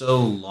was so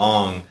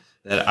long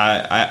that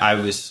I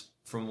was,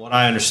 from what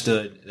I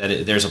understood,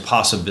 that there's a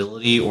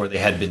possibility, or they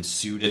had been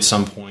sued at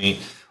some point,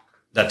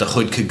 that the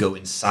hood could go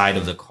inside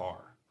of the car.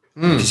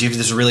 Because you have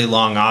this really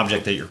long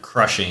object that you're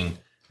crushing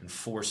and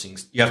forcing.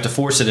 You have to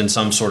force it in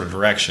some sort of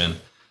direction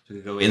to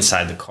go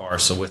inside the car.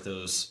 So with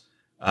those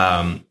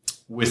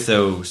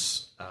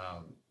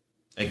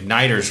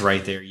igniters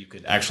right there, you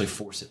could actually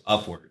force it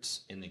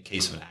upwards in the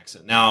case of an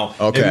accident. Now,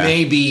 it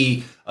may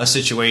be a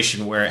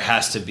situation where it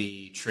has to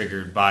be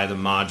triggered by the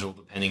module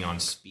depending on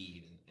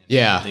speed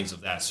and things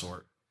of that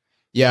sort.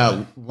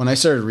 Yeah, when I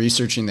started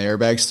researching the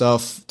airbag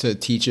stuff to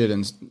teach it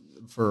and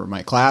for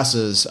my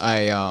classes,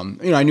 I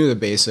knew the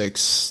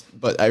basics,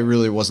 but I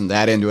really wasn't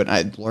that into it.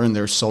 I learned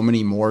there's so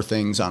many more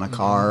things on a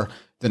car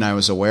than I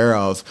was aware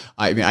of.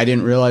 I mean, I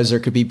didn't realize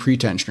there could be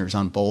pretensioners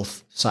on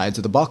both sides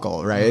of the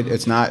buckle, right?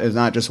 It's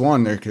not just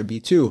one, there could be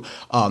two.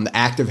 The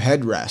active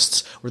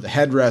headrests, where the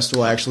headrest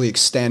will actually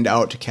extend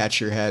out to catch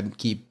your head and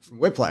keep from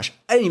whiplash.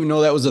 I didn't even know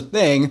that was a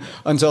thing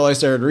until I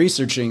started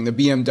researching the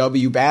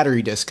BMW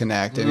battery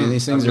disconnect. I mean,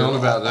 these things are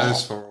about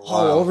those for a while.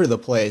 All over the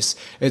place.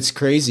 It's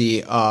crazy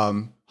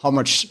how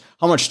much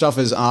stuff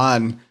is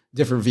on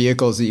different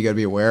vehicles that you got to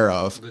be aware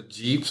of. The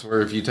Jeeps,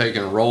 where if you take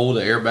and roll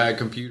the airbag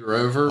computer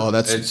over,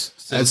 it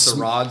sends the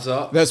rods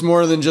up. That's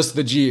more than just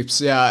the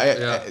Jeeps.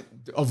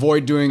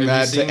 Avoid doing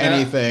that to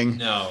anything.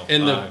 No.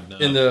 In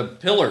the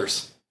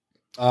pillars,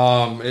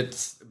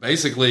 it's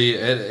basically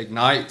it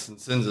ignites and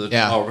sends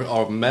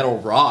a metal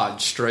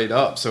rod straight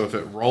up. So if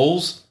it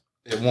rolls,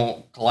 it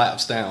won't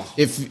collapse down.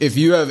 If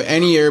you have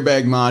any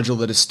airbag module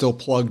that is still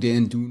plugged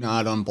in, do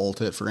not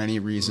unbolt it for any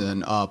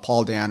reason.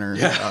 Paul Danner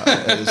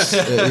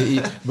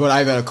but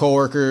I've had a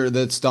coworker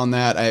that's done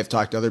that. I have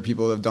talked to other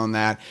people that have done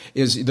that.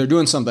 Is they're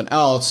doing something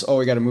else. Oh,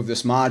 we got to move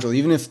this module.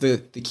 Even if the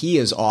key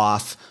is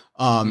off,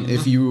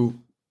 if you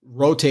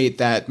rotate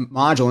that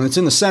module, and it's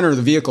in the center of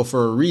the vehicle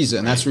for a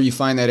reason. That's where you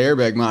find that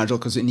airbag module,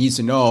 because it needs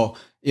to know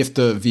if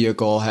the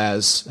vehicle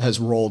has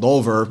rolled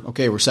over.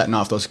 Okay, we're setting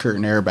off those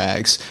curtain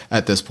airbags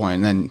at this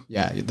point. And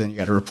then you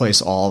got to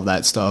replace all of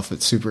that stuff.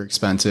 It's super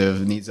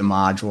expensive. It needs a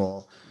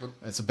module.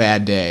 It's a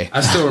bad day.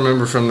 I still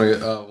remember from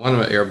the one of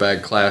the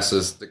airbag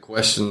classes, the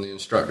question the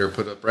instructor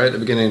put up right at the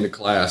beginning of the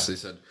class. He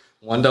said,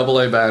 1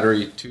 AA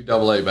battery, 2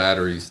 AA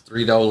batteries,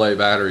 3 AA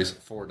batteries,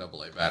 4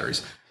 AA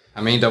batteries.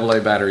 How many AA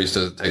batteries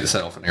does it take to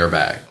set off an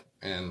airbag?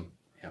 And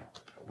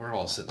we're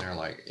all sitting there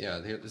like,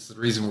 this is the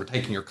reason we're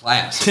taking your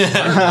class.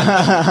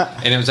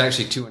 And it was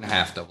actually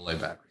 2.5 AA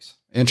batteries.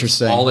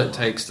 Interesting. All it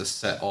takes to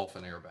set off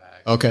an airbag.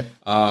 Okay.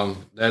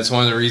 That's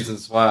one of the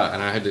reasons why,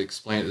 and I had to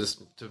explain this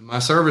to my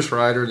service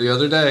writer the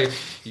other day.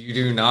 You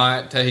do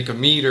not take a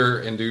meter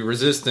and do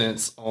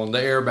resistance on the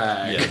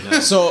airbag. Yeah, no.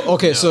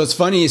 So it's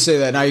funny you say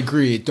that, and I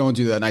agree. Don't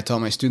do that. And I tell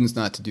my students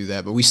not to do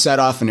that. But we set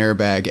off an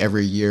airbag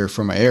every year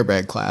for my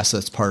airbag class.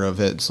 That's part of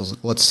it. So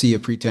let's see a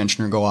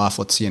pretensioner go off.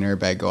 Let's see an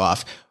airbag go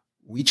off.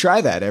 We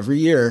try that every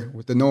year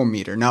with the no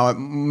meter. Now,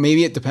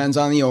 maybe it depends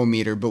on the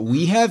O-meter, but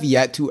we have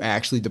yet to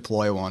actually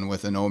deploy one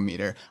with an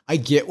O-meter. I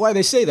get why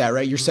they say that,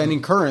 right? You're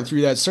sending current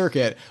through that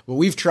circuit, but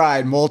we've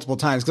tried multiple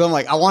times because I'm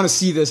like, I want to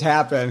see this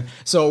happen.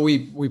 So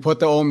we put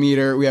the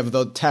O-meter, we have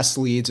the test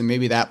leads, and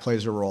maybe that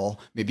plays a role.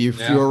 Maybe if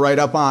you were right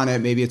up on it,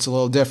 maybe it's a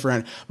little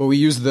different, but we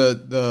use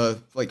the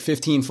like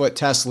 15-foot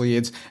test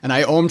leads, and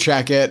I ohm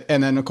check it,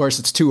 and then of course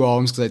it's 2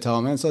 ohms because I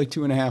tell them it's like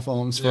 2.5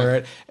 ohms for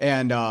it,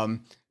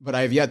 and but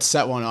I have yet to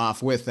set one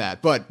off with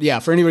that. But yeah,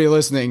 for anybody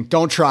listening,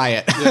 don't try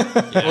it.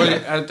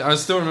 Well, I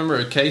still remember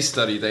a case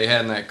study they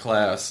had in that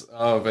class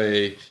of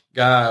a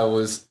guy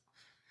was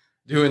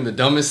doing the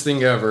dumbest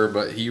thing ever,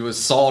 but he was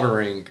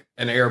soldering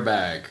an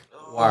airbag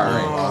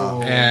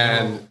wiring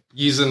and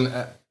using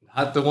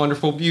not the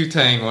wonderful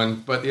butane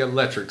one, but the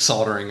electric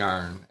soldering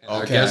iron. And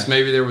I guess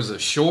maybe there was a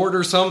short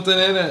or something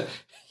in it.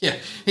 Yeah,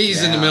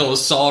 he's in the middle of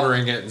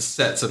soldering it and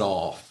sets it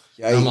off.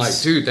 I'm like,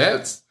 dude,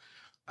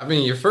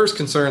 your first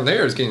concern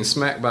there is getting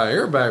smacked by an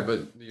airbag, but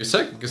your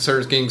second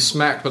concern is getting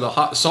smacked with a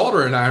hot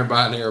soldering iron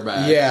by an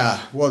airbag.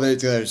 Yeah, well,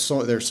 there's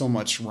so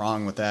much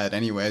wrong with that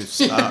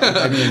anyways.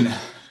 I mean,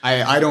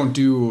 I don't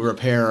do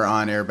repair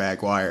on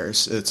airbag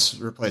wires. It's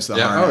replace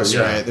the harness,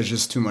 right? There's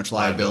just too much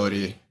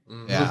liability.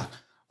 Mm-hmm. Yeah.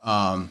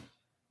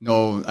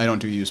 No, I don't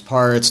do used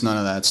parts, none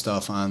of that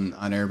stuff on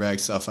airbag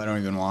stuff. I don't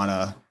even want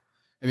to.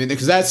 I mean,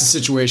 because that's the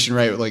situation,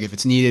 right? Like if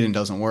it's needed and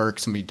doesn't work,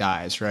 somebody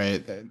dies,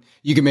 right?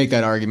 You can make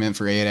that argument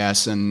for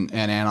ADAS and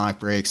anti-lock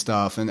brake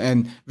stuff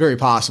and very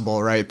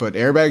possible, right? But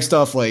airbag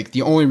stuff, like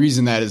the only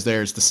reason that is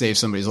there is to save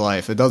somebody's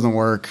life. It doesn't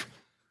work.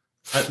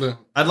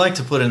 I'd like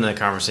to put in the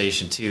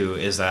conversation too,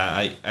 is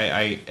that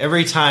I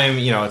every time,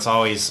 it's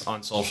always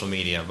on social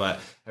media,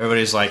 but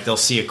everybody's like, they'll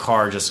see a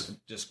car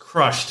just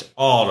crushed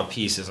all to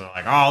pieces. And they're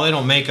like, oh, they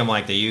don't make them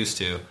like they used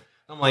to.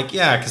 I'm like,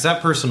 yeah, because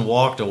that person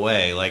walked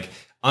away. Like,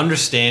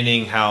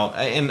 understanding how,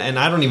 and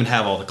I don't even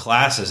have all the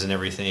classes and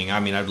everything. I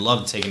mean, I'd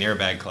love to take an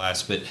airbag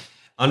class, but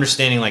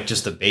understanding like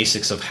just the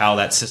basics of how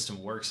that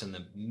system works and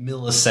the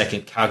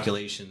millisecond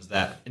calculations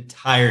that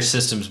entire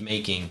system's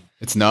making.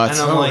 It's nuts.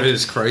 And it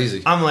is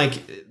crazy. I'm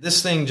like,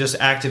 this thing just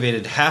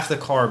activated half the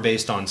car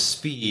based on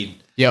speed.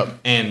 Yep.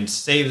 And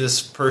saved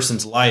this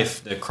person's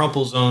life. The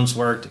crumple zones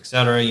worked,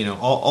 etc.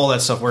 All that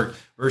stuff worked.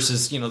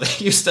 Versus, they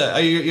used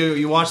to,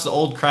 you watch the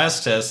old crash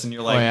tests and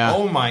you're like,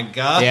 oh my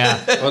God.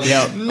 Yeah.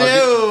 Well,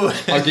 no.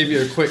 I'll give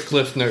you a quick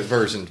Cliff Note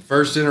version.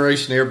 First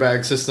generation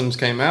airbag systems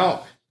came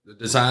out. The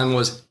design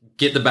was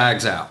get the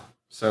bags out.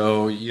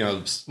 So,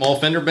 small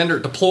fender bender,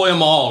 deploy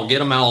them all, get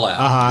them all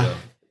out. Uh-huh.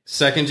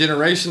 Second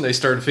generation, they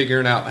started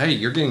figuring out, hey,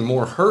 you're getting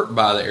more hurt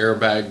by the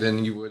airbag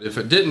than you would if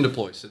it didn't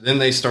deploy. So then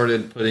they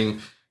started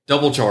putting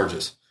double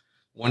charges.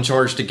 One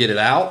charge to get it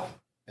out,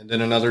 and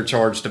then another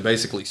charge to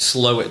basically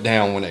slow it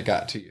down when it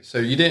got to you. So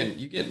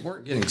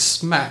weren't getting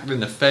smacked in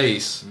the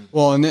face.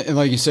 Well, and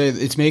like you say,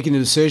 it's making a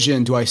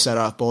decision: do I set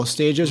off both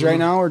stages right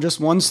now, or just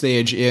one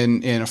stage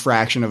in a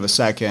fraction of a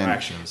second?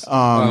 Fractions.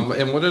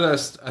 And what did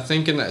I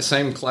think in that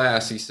same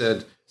class? He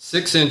said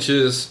 6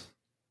 inches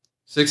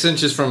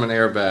from an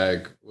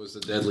airbag was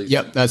the deadly.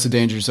 Yep, zone. that's a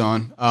danger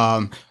zone.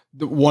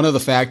 One of the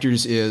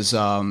factors is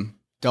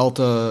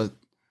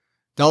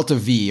delta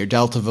V or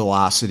delta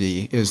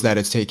velocity is that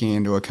it's taking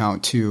into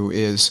account too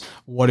is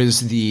what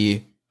is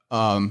the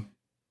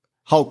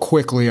how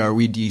quickly are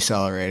we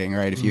decelerating,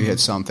 right? If you hit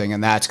something,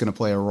 and that's going to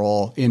play a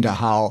role into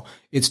how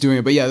it's doing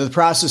it. But yeah, the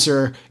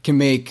processor can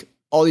make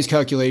all these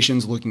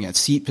calculations looking at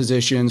seat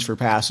positions for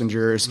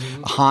passengers.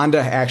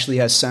 Honda actually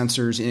has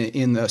sensors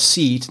in the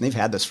seat, and they've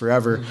had this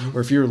forever,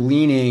 where if you're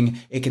leaning,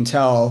 it can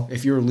tell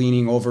if you're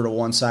leaning over to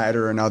one side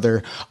or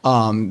another.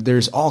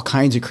 There's all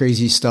kinds of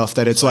crazy stuff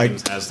that it's like...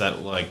 It has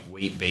that like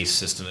weight-based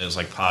system that is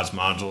like PODS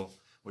module,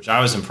 which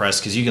I was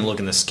impressed because you can look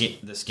in the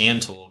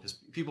scan tool because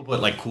people put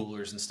like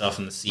coolers and stuff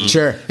in the seat.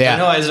 Sure, yeah. I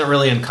know it isn't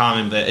really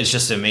uncommon, but it's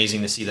just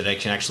amazing to see that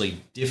it can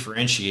actually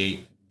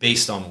differentiate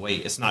based on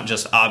weight. It's not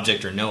just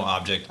object or no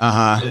object.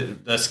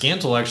 The scan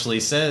tool actually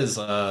says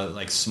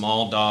like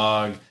small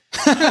dog.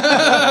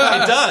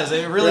 It does.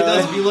 It really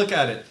does if you look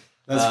at it.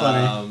 That's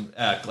funny.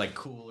 Like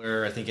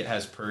cooler. I think it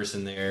has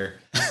person there.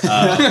 Just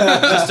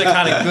to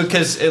kind of,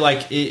 because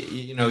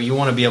you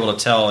want to be able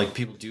to tell, like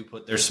people do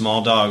put their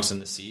small dogs in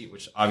the seat,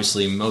 which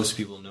obviously most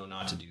people know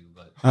not to do,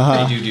 but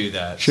they do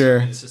that. Sure.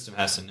 So the system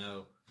has to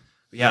know.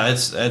 But yeah,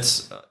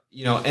 that's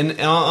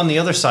and on the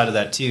other side of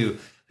that too,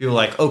 people are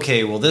like,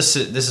 okay, well, this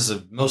is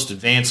a most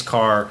advanced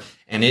car,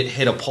 and it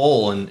hit a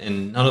pole,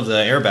 and none of the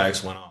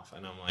airbags went off.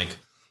 And I'm like,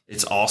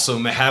 it's also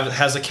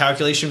has a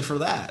calculation for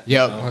that.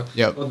 Yep.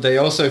 Yep. Well, they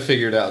also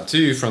figured out,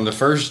 too, from the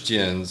first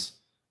gens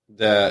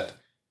that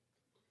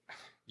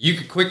you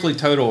could quickly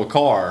total a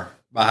car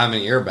by how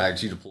many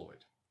airbags you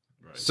deployed.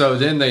 Right. So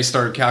then they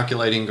started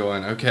calculating,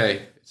 going,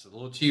 okay, it's a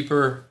little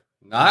cheaper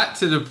not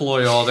to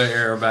deploy all the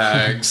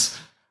airbags.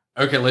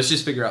 Okay, let's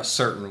just figure out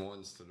certain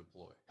ones to deploy.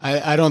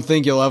 I don't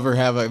think you'll ever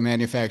have a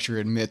manufacturer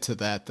admit to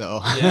that,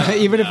 though. Yeah,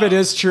 even if it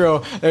is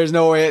true, there's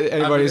no way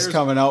anybody's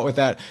coming out with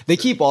that. They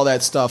keep all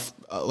that stuff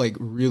like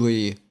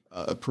really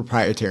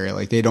proprietary.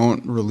 Like they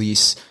don't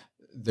release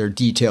their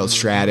detailed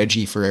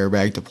strategy for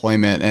airbag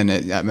deployment, and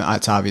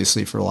it's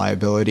obviously for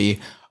liability.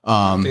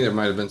 I think there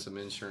might have been some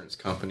insurance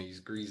companies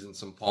greasing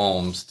some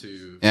palms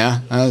too. Yeah,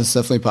 that's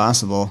definitely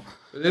possible.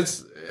 But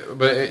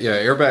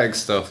airbag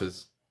stuff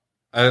is.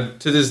 To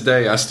this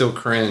day, I still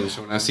cringe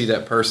when I see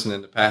that person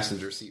in the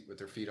passenger seat with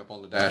their feet up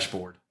on the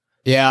dashboard.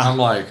 Yeah. I'm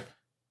like,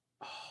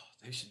 oh,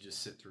 they should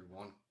just sit through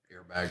one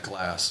airbag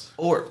class.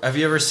 Or have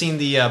you ever seen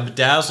the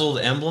bedazzled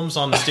emblems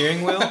on the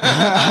steering wheel?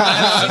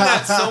 I've seen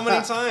that so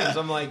many times.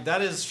 I'm like,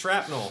 that is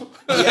shrapnel.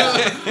 Yeah.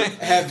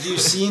 Have you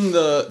seen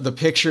the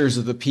pictures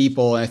of the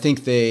people? And I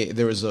think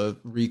there was a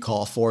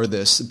recall for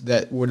this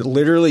that would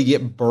literally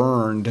get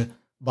burned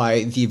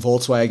by the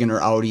Volkswagen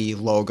or Audi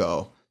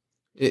logo.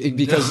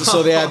 Because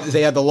so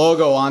they had the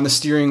logo on the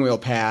steering wheel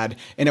pad,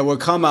 and it would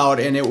come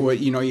out, and it would,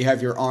 you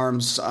have your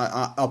arms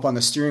up on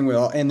the steering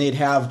wheel, and they'd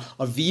have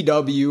a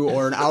VW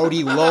or an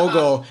Audi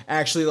logo.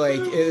 Actually, like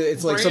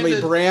it's like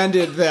somebody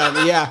branded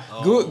them. Yeah,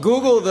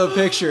 Google the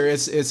picture.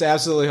 It's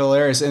absolutely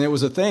hilarious, and it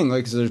was a thing.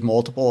 Like, 'cause there's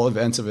multiple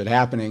events of it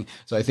happening.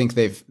 So I think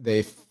they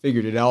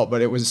figured it out,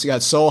 but it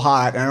got so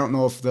hot. I don't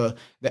know if the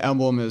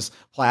emblem is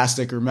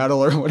plastic or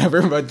metal or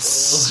whatever, but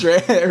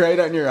straight right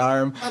on your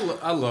arm.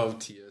 I love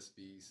TSBs.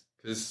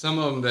 Because some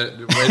of them,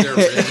 the way they're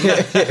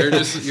written, they're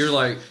just, you're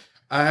like,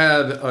 I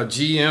had a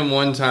GM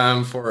one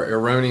time for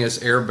erroneous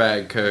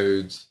airbag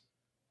codes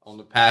on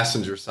the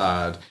passenger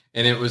side.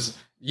 And it was,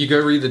 you go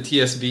read the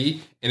TSB,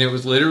 and it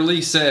was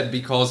literally said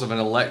because of an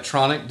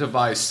electronic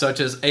device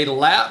such as a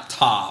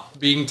laptop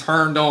being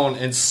turned on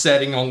and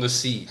setting on the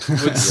seat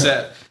would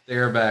set the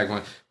airbag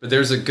one. But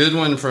there's a good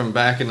one from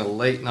back in the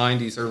late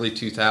 90s, early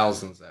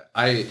 2000s that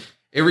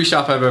every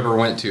shop I've ever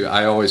went to,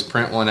 I always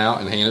print one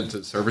out and hand it to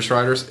the service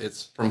writers.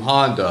 It's from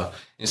Honda.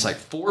 And it's like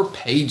 4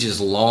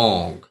 pages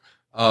long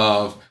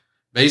of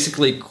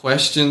basically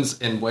questions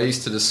and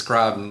ways to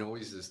describe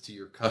noises to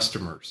your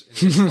customers. And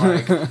it's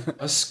like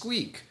a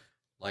squeak,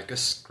 like a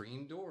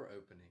screen door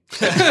opening.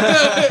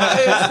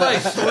 It's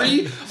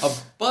like a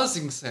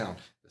buzzing sound,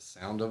 the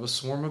sound of a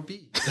swarm of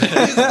bees.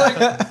 It's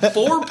like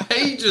 4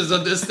 pages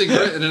of this thing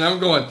written, and I'm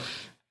going,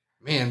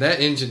 man, that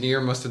engineer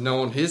must have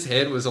known his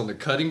head was on the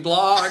cutting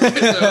block. So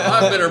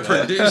I better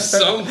produce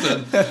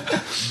something.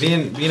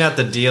 Being at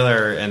the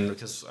dealer, and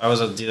because I was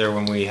a dealer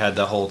when we had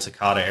the whole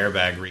Takata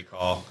airbag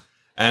recall,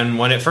 and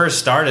when it first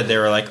started, they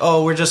were like,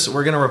 "Oh, we're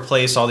going to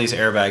replace all these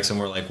airbags," and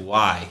we're like,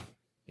 "Why?"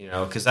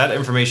 Because that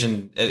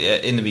information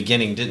in the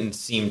beginning didn't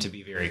seem to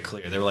be very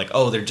clear. They were like,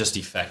 "Oh, they're just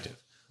defective."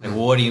 Like,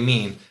 well, what do you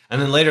mean?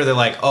 And then later they're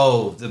like,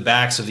 "Oh, the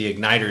backs of the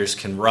igniters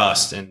can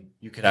rust, and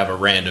you could have a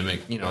random,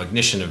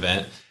 ignition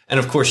event." And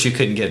of course, you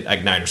couldn't get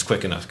igniters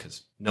quick enough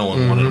because no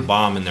one wanted a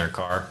bomb in their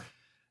car.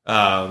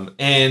 And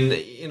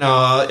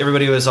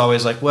everybody was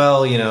always like,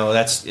 "Well,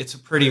 it's a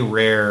pretty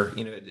rare.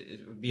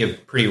 It would be a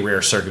pretty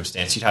rare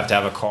circumstance. You'd have to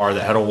have a car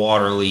that had a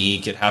water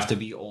leak. It'd have to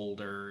be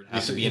older. It'd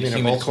have to be in a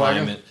humid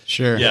climate."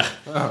 Sure. Yeah.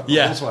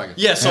 Volkswagen.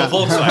 Yeah. So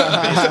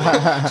Volkswagen, basically.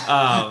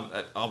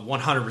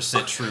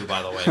 100% true,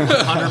 by the way.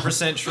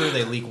 100% true.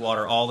 They leak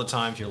water all the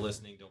time. If you're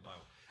listening, don't buy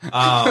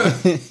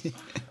one.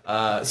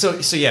 So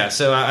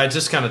I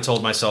just kind of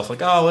told myself,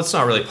 like, oh, it's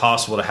not really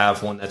possible to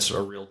have one that's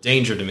a real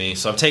danger to me.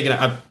 So I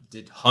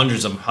did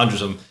hundreds of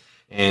them,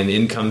 and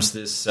in comes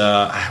this,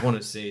 I want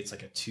to say it's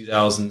like a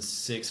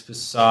 2006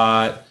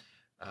 Passat,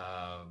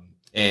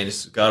 and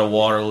it's got a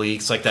water leak.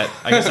 It's like that,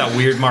 I guess that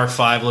weird Mark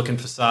V looking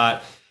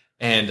Passat,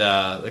 and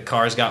the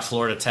car's got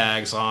Florida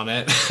tags on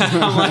it.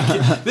 I'm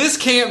like, this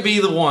can't be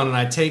the one, and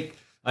I take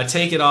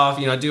it off,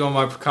 I do all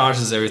my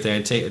precautions, everything.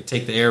 I take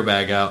the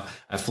airbag out,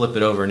 I flip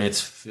it over, and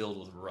it's filled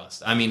with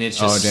rust. I mean, it's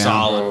just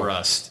solid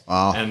rust.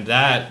 Wow. And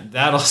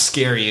that'll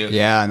scare you.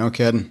 Yeah, no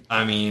kidding.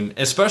 I mean,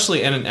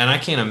 especially, and I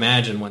can't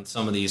imagine when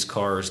some of these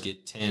cars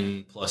get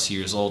 10 plus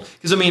years old.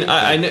 Because, I mean,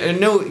 I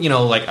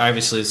know, like,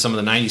 obviously some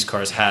of the 90s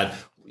cars had,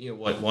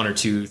 1 or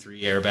 2,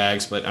 3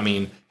 airbags. But, I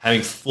mean,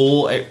 having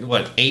full,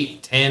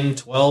 8, 10,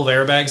 12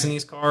 airbags in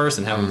these cars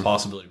and having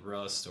possibility of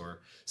rust or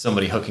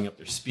somebody hooking up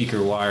their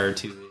speaker wire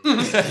to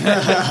it.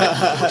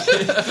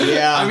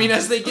 Yeah. I mean,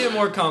 as they get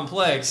more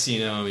complex,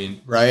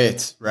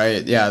 Right.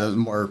 Yeah, there's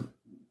more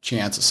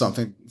chance of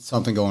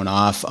something going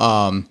off.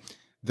 I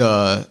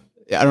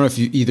don't know if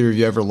either of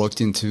you ever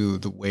looked into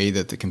the way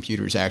that the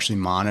computers actually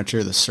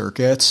monitor the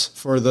circuits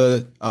for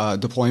the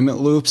deployment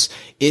loops.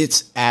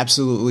 It's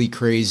absolutely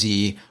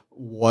crazy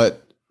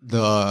what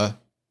the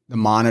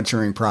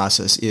monitoring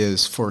process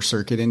is for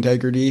circuit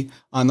integrity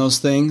on those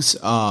things.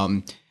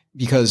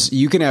 Because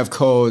you can have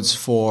codes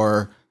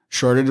for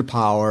shorted to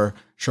power,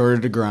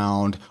 shorted to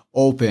ground,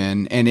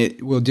 open, and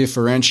it will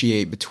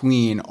differentiate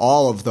between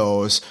all of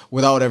those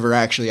without ever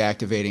actually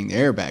activating the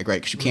airbag,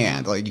 right? Because you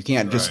can't. Like, you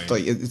can't just,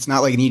 like, it's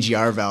not like an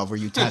EGR valve where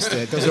you test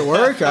it. Does it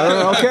work? I don't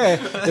know. Okay.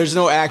 There's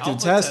no active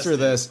test for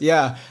this.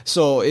 Yeah.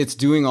 So it's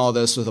doing all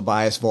this with a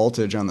bias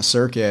voltage on the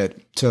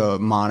circuit to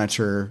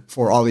monitor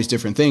for all these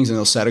different things, and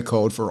they'll set a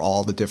code for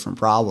all the different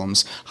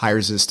problems, high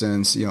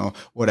resistance,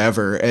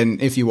 whatever.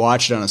 And if you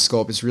watch it on a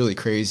scope, it's really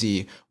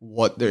crazy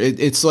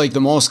it's like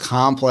the most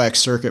complex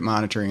circuit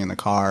monitoring in the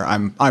car.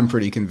 I'm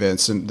pretty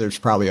convinced, and there's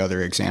probably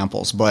other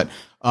examples, but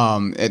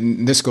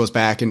and this goes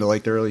back into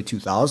like the early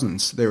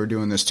 2000s. They were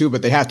doing this too,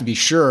 but they have to be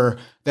sure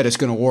that it's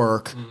going to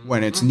work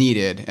when it's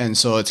needed. And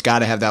so it's got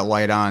to have that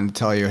light on to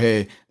tell you,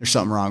 hey, there's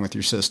something wrong with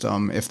your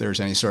system if there's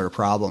any sort of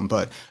problem.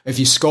 But if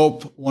you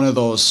scope one of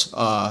those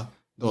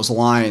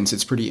lines,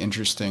 it's pretty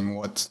interesting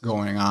what's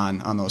going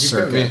on those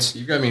circuits.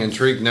 You got me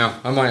intrigued now.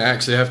 I might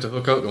actually have to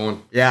hook up to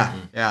one. Yeah.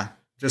 Yeah.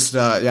 Just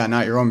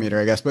not your own meter,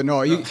 I guess, but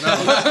no, you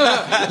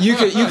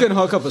can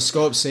hook up a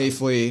scope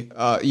safely,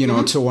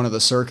 to one of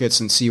the circuits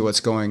and see what's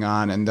going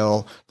on, and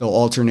they'll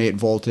alternate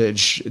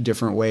voltage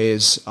different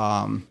ways.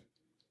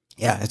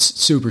 It's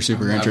super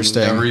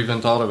interesting. I've never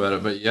even thought about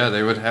it, but yeah,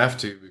 they would have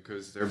to, because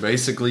because they're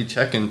basically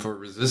checking for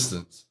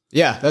resistance.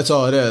 Yeah, that's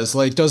all it is.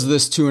 Like, does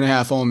this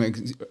 2.5 ohm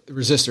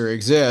resistor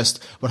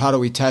exist? But how do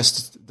we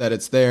test that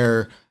it's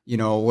there,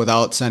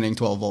 without sending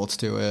 12 volts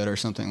to it or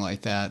something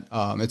like that?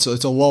 It's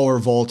a lower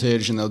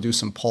voltage, and they'll do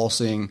some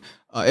pulsing.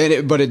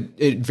 But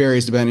it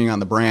varies depending on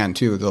the brand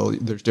too. Though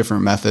there's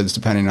different methods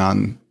depending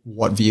on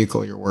what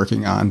vehicle you're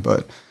working on.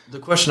 But the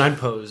question I'd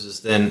pose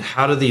is then,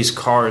 how do these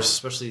cars,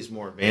 especially these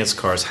more advanced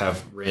cars,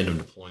 have random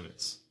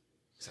deployments?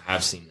 Because I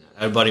have seen that.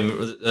 I had a buddy,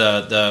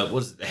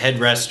 the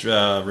headrest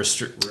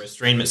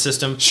restrainment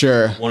system.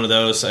 Sure. One of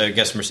those, I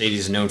guess Mercedes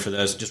is known for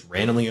those. Just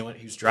randomly went.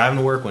 He was driving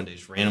to work one day,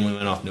 just randomly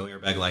went off, no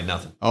airbag light,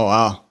 nothing. Oh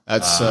wow,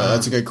 that's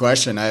a good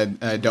question.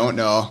 I don't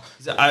know.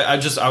 I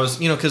was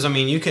because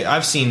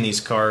I've seen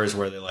these cars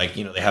where they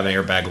they have an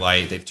airbag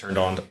light. They've turned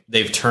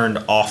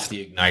off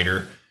the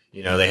igniter.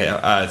 They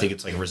have, I think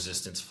it's like a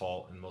resistance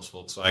fault in most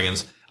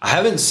Volkswagens. I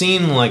haven't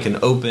seen like an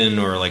open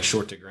or like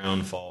short to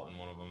ground fault in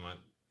one of them. I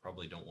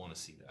probably don't want to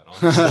see that,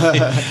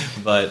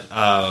 honestly. But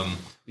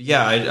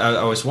yeah,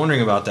 I was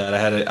wondering about that.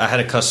 I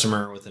had a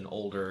customer with an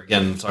older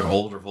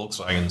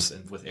Volkswagens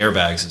and with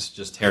airbags. It's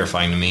just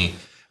terrifying to me.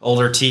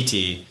 Older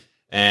TT,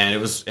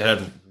 and it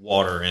had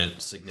water in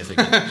it,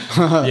 significant.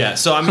 Yeah,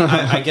 so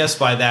I guess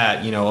by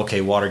that,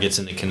 water gets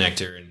in the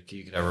connector and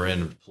you could have a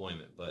random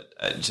deployment, but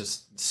it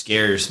just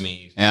scares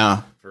me.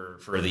 Yeah.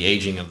 For the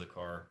aging of the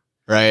car.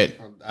 Right.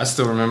 I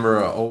still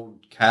remember an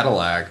old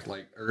Cadillac,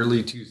 like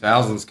early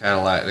 2000s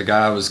Cadillac. The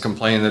guy was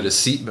complaining that his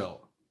seatbelt.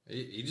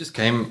 He just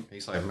came.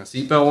 He's like, my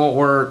seatbelt won't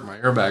work. My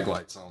airbag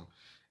light's on.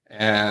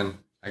 And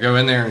I go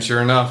in there, and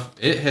sure enough,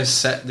 it has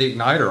set the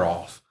igniter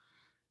off.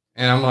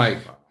 And I'm like,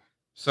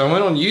 so I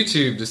went on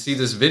YouTube to see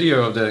this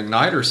video of the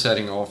igniter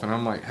setting off, and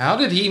I'm like, how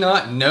did he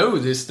not know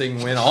this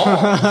thing went off?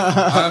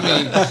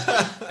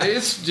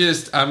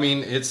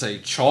 It's a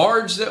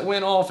charge that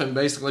went off and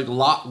basically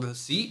locked the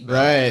seatbelt.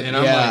 Right. And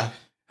I'm like,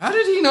 how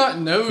did he not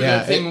know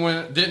that thing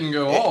didn't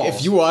go off?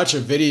 If you watch a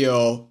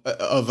video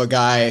of a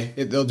guy,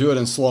 they'll do it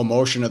in slow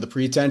motion of the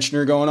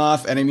pretensioner going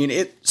off, and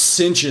it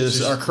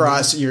cinches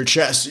across your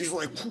chest. You're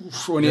like,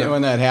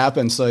 when that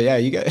happens. So yeah,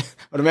 I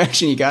would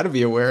imagine you got to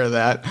be aware of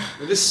that.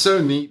 It is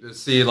so neat to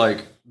see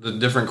like the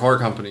different car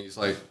companies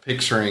like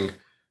picturing,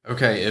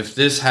 okay, if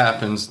this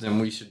happens, then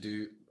we should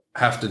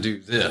have to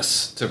do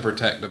this to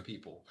protect the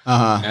people.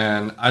 Uh-huh.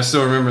 And I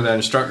still remember that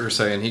instructor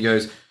saying, he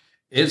goes,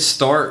 it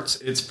starts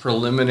its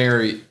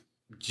preliminary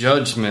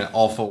judgment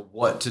off of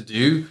what to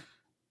do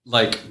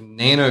like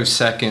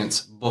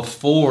nanoseconds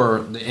before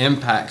the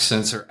impact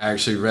sensor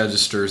actually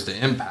registers the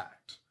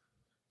impact.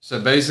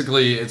 So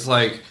basically it's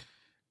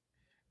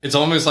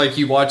almost like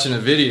you watching a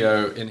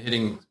video and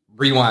hitting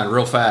rewind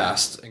real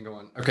fast and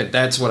going, okay,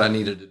 that's what I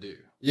needed to do.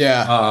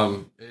 Yeah.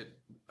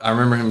 I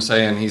remember him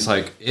saying, he's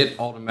like, it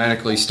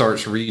automatically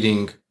starts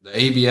reading the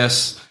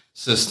ABS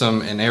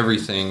system and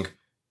everything.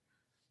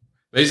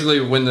 Basically,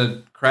 when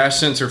the crash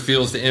sensor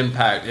feels the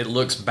impact, it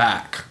looks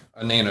back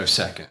a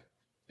nanosecond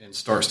and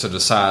starts to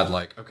decide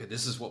like, okay,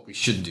 this is what we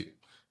should do.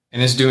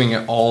 And it's doing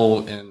it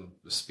all in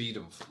the speed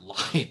of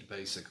light,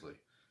 basically.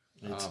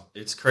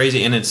 It's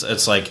crazy. And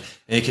it's like,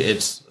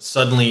 it's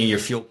suddenly your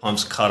fuel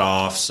pump's cut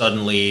off.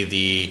 Suddenly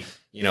the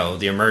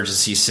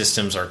emergency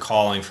systems are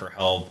calling for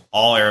help.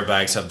 All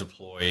airbags have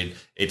deployed.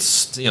 It's,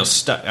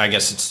 stuck. I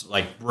guess it's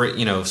like,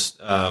 in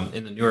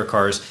the newer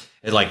cars,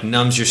 it like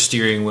numbs your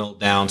steering wheel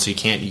down so you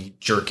can't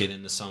jerk it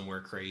into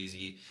somewhere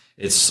crazy.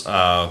 It's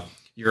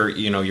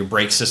your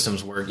brake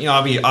systems work.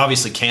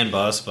 Obviously CAN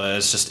bus, but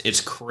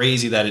it's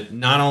crazy that it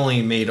not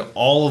only made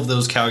all of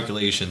those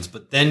calculations,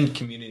 but then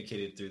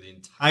communicated through the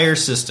entire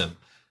system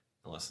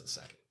in less than a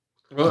second.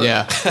 Well,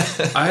 yeah.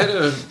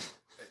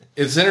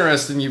 It's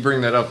interesting you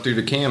bring that up through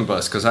the CAN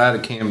bus, because I had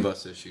a CAN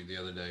bus issue the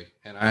other day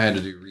and I had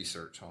to do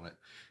research on it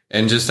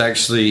and just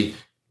actually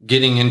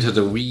getting into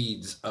the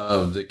weeds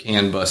of the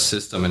CAN bus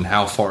system and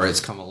how far it's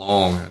come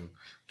along, and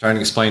trying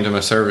to explain to my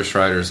service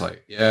writers,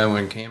 like,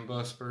 when CAN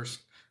bus first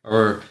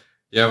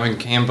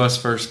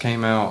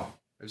came out,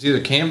 it was either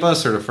CAN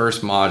bus or the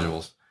first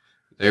modules.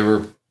 They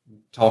were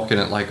talking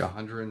at like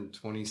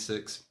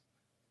 126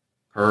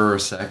 per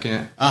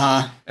second.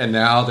 Uh-huh. And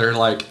now they're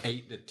like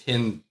 8 to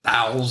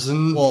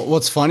 10,000. Well,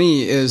 what's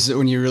funny is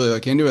when you really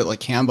look into it,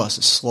 like CAN bus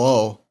is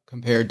slow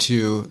compared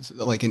to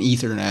like an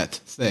Ethernet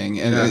thing.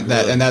 And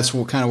and that's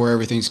kind of where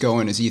everything's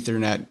going, is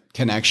Ethernet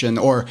connection.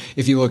 Or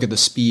if you look at the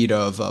speed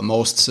of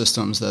most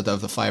systems that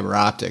have the fiber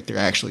optic, they're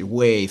actually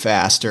way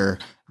faster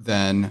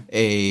than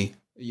a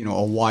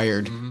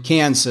wired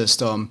CAN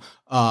system.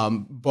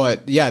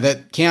 But yeah,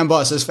 that CAN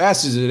bus, as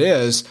fast as it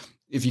is,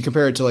 if you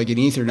compare it to like an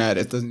Ethernet,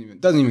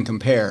 it doesn't even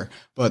compare.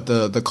 But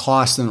the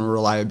cost and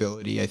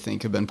reliability, I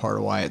think, have been part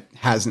of why it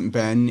hasn't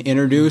been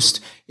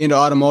introduced into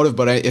automotive.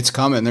 But it's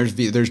coming.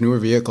 There's newer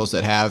vehicles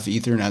that have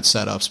Ethernet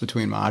setups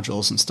between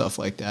modules and stuff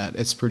like that.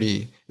 It's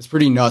pretty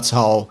nuts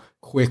how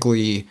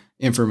quickly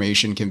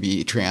information can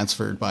be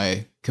transferred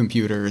by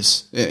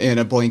computers in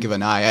a blink of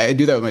an eye. I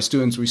do that with my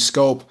students. We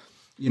scope,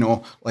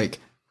 like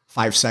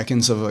 5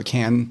 seconds of a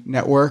CAN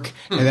network,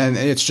 and then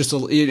it's just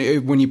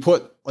when you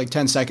put like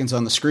 10 seconds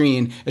on the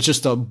screen. It's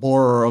just a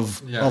blur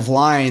of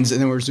lines, and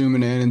then we're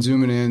zooming in and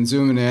zooming in and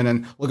zooming in,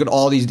 and look at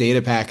all these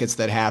data packets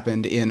that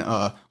happened in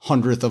a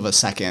hundredth of a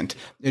second.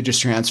 It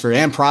just transferred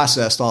and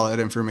processed all that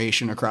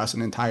information across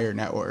an entire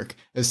network.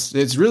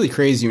 It's really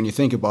crazy when you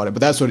think about it,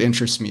 but that's what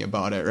interests me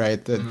about it,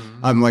 right? That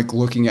I'm like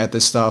looking at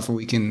this stuff, and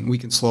we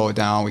can slow it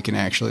down. We can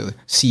actually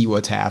see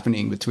what's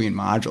happening between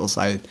modules.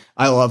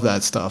 I love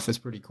that stuff. It's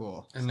pretty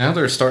cool. And now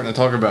they're starting to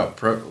talk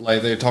about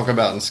like they talk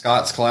about in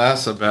Scott's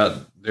class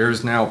about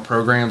there's now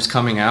programs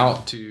coming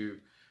out to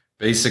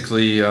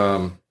basically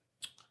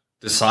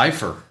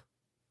decipher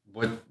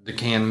what the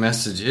canned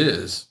message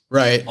is,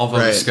 right? Off of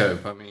the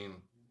scope. I mean,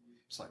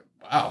 it's like,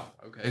 wow.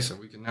 Okay, so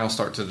we can now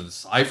start to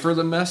decipher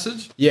the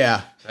message.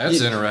 Yeah,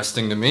 that's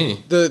interesting to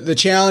me. The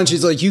challenge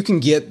is like you can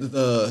get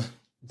the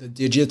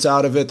digits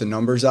out of it, the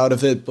numbers out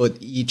of it, but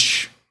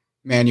each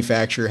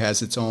manufacturer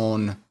has its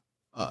own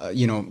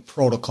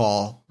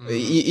protocol.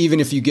 Even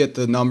if you get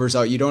the numbers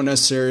out, you don't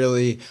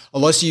necessarily,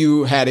 unless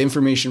you had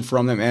information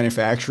from the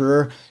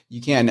manufacturer,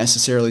 you can't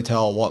necessarily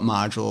tell what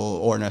module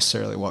or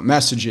necessarily what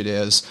message it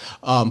is.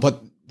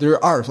 But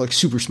there are like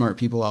super smart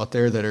people out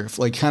there that are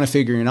like kind of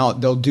figuring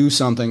out. They'll do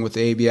something with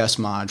the ABS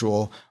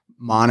module,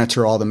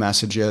 monitor all the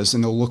messages,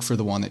 and they'll look for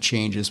the one that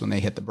changes when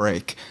they hit the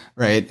brake,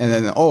 right? And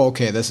then,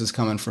 okay, this is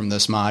coming from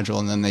this module,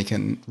 and then they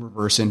can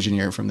reverse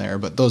engineer it from there.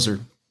 But those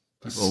are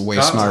people way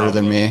smarter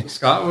than me.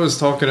 Scott was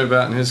talking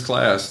about in his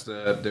class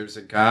that there's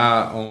a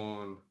guy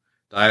on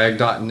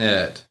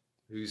diag.net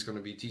who's going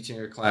to be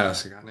teaching a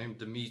class, a guy named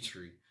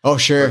Dimitri. Oh,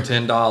 sure. For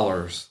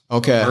 $10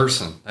 okay. per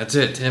person. That's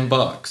it,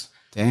 $10.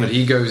 Dang. But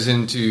he goes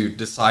into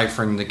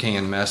deciphering the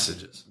canned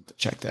messages.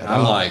 Check that and out.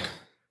 I'm like,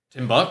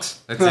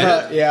 $10? That's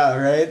it? Yeah,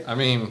 right? I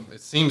mean,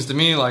 it seems to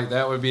me like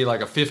that would be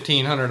like a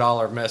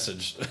 $1,500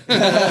 message.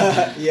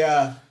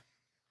 Yeah.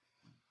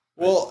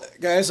 Well,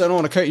 guys, I don't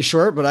want to cut you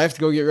short, but I have to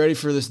go get ready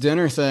for this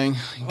dinner thing.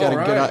 Got to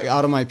get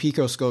out of my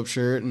Picoscope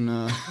shirt and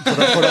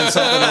put on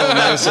something a little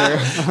nicer.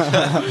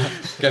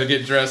 Got to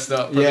get dressed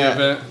up for the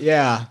event.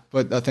 Yeah,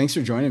 but thanks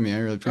for joining me. I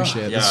really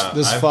appreciate it.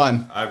 This is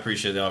fun. I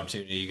appreciate the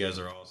opportunity. You guys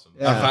are awesome.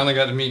 Yeah. I finally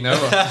got to meet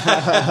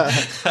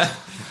Noah.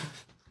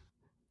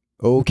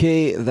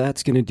 Okay,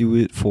 that's going to do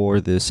it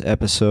for this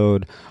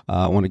episode.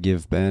 I want to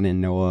give Ben and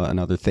Noah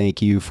another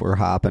thank you for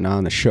hopping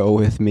on the show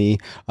with me.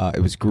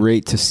 It was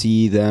great to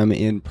see them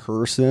in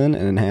person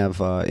and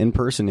have an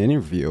in-person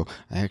interview.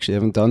 I actually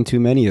haven't done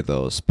too many of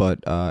those, but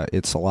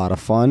it's a lot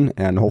of fun,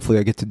 and hopefully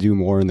I get to do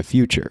more in the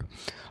future.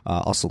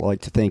 Also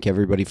like to thank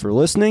everybody for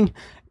listening,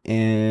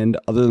 and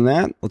other than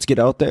that, let's get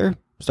out there,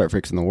 start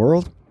fixing the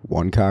world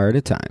one car at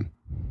a time.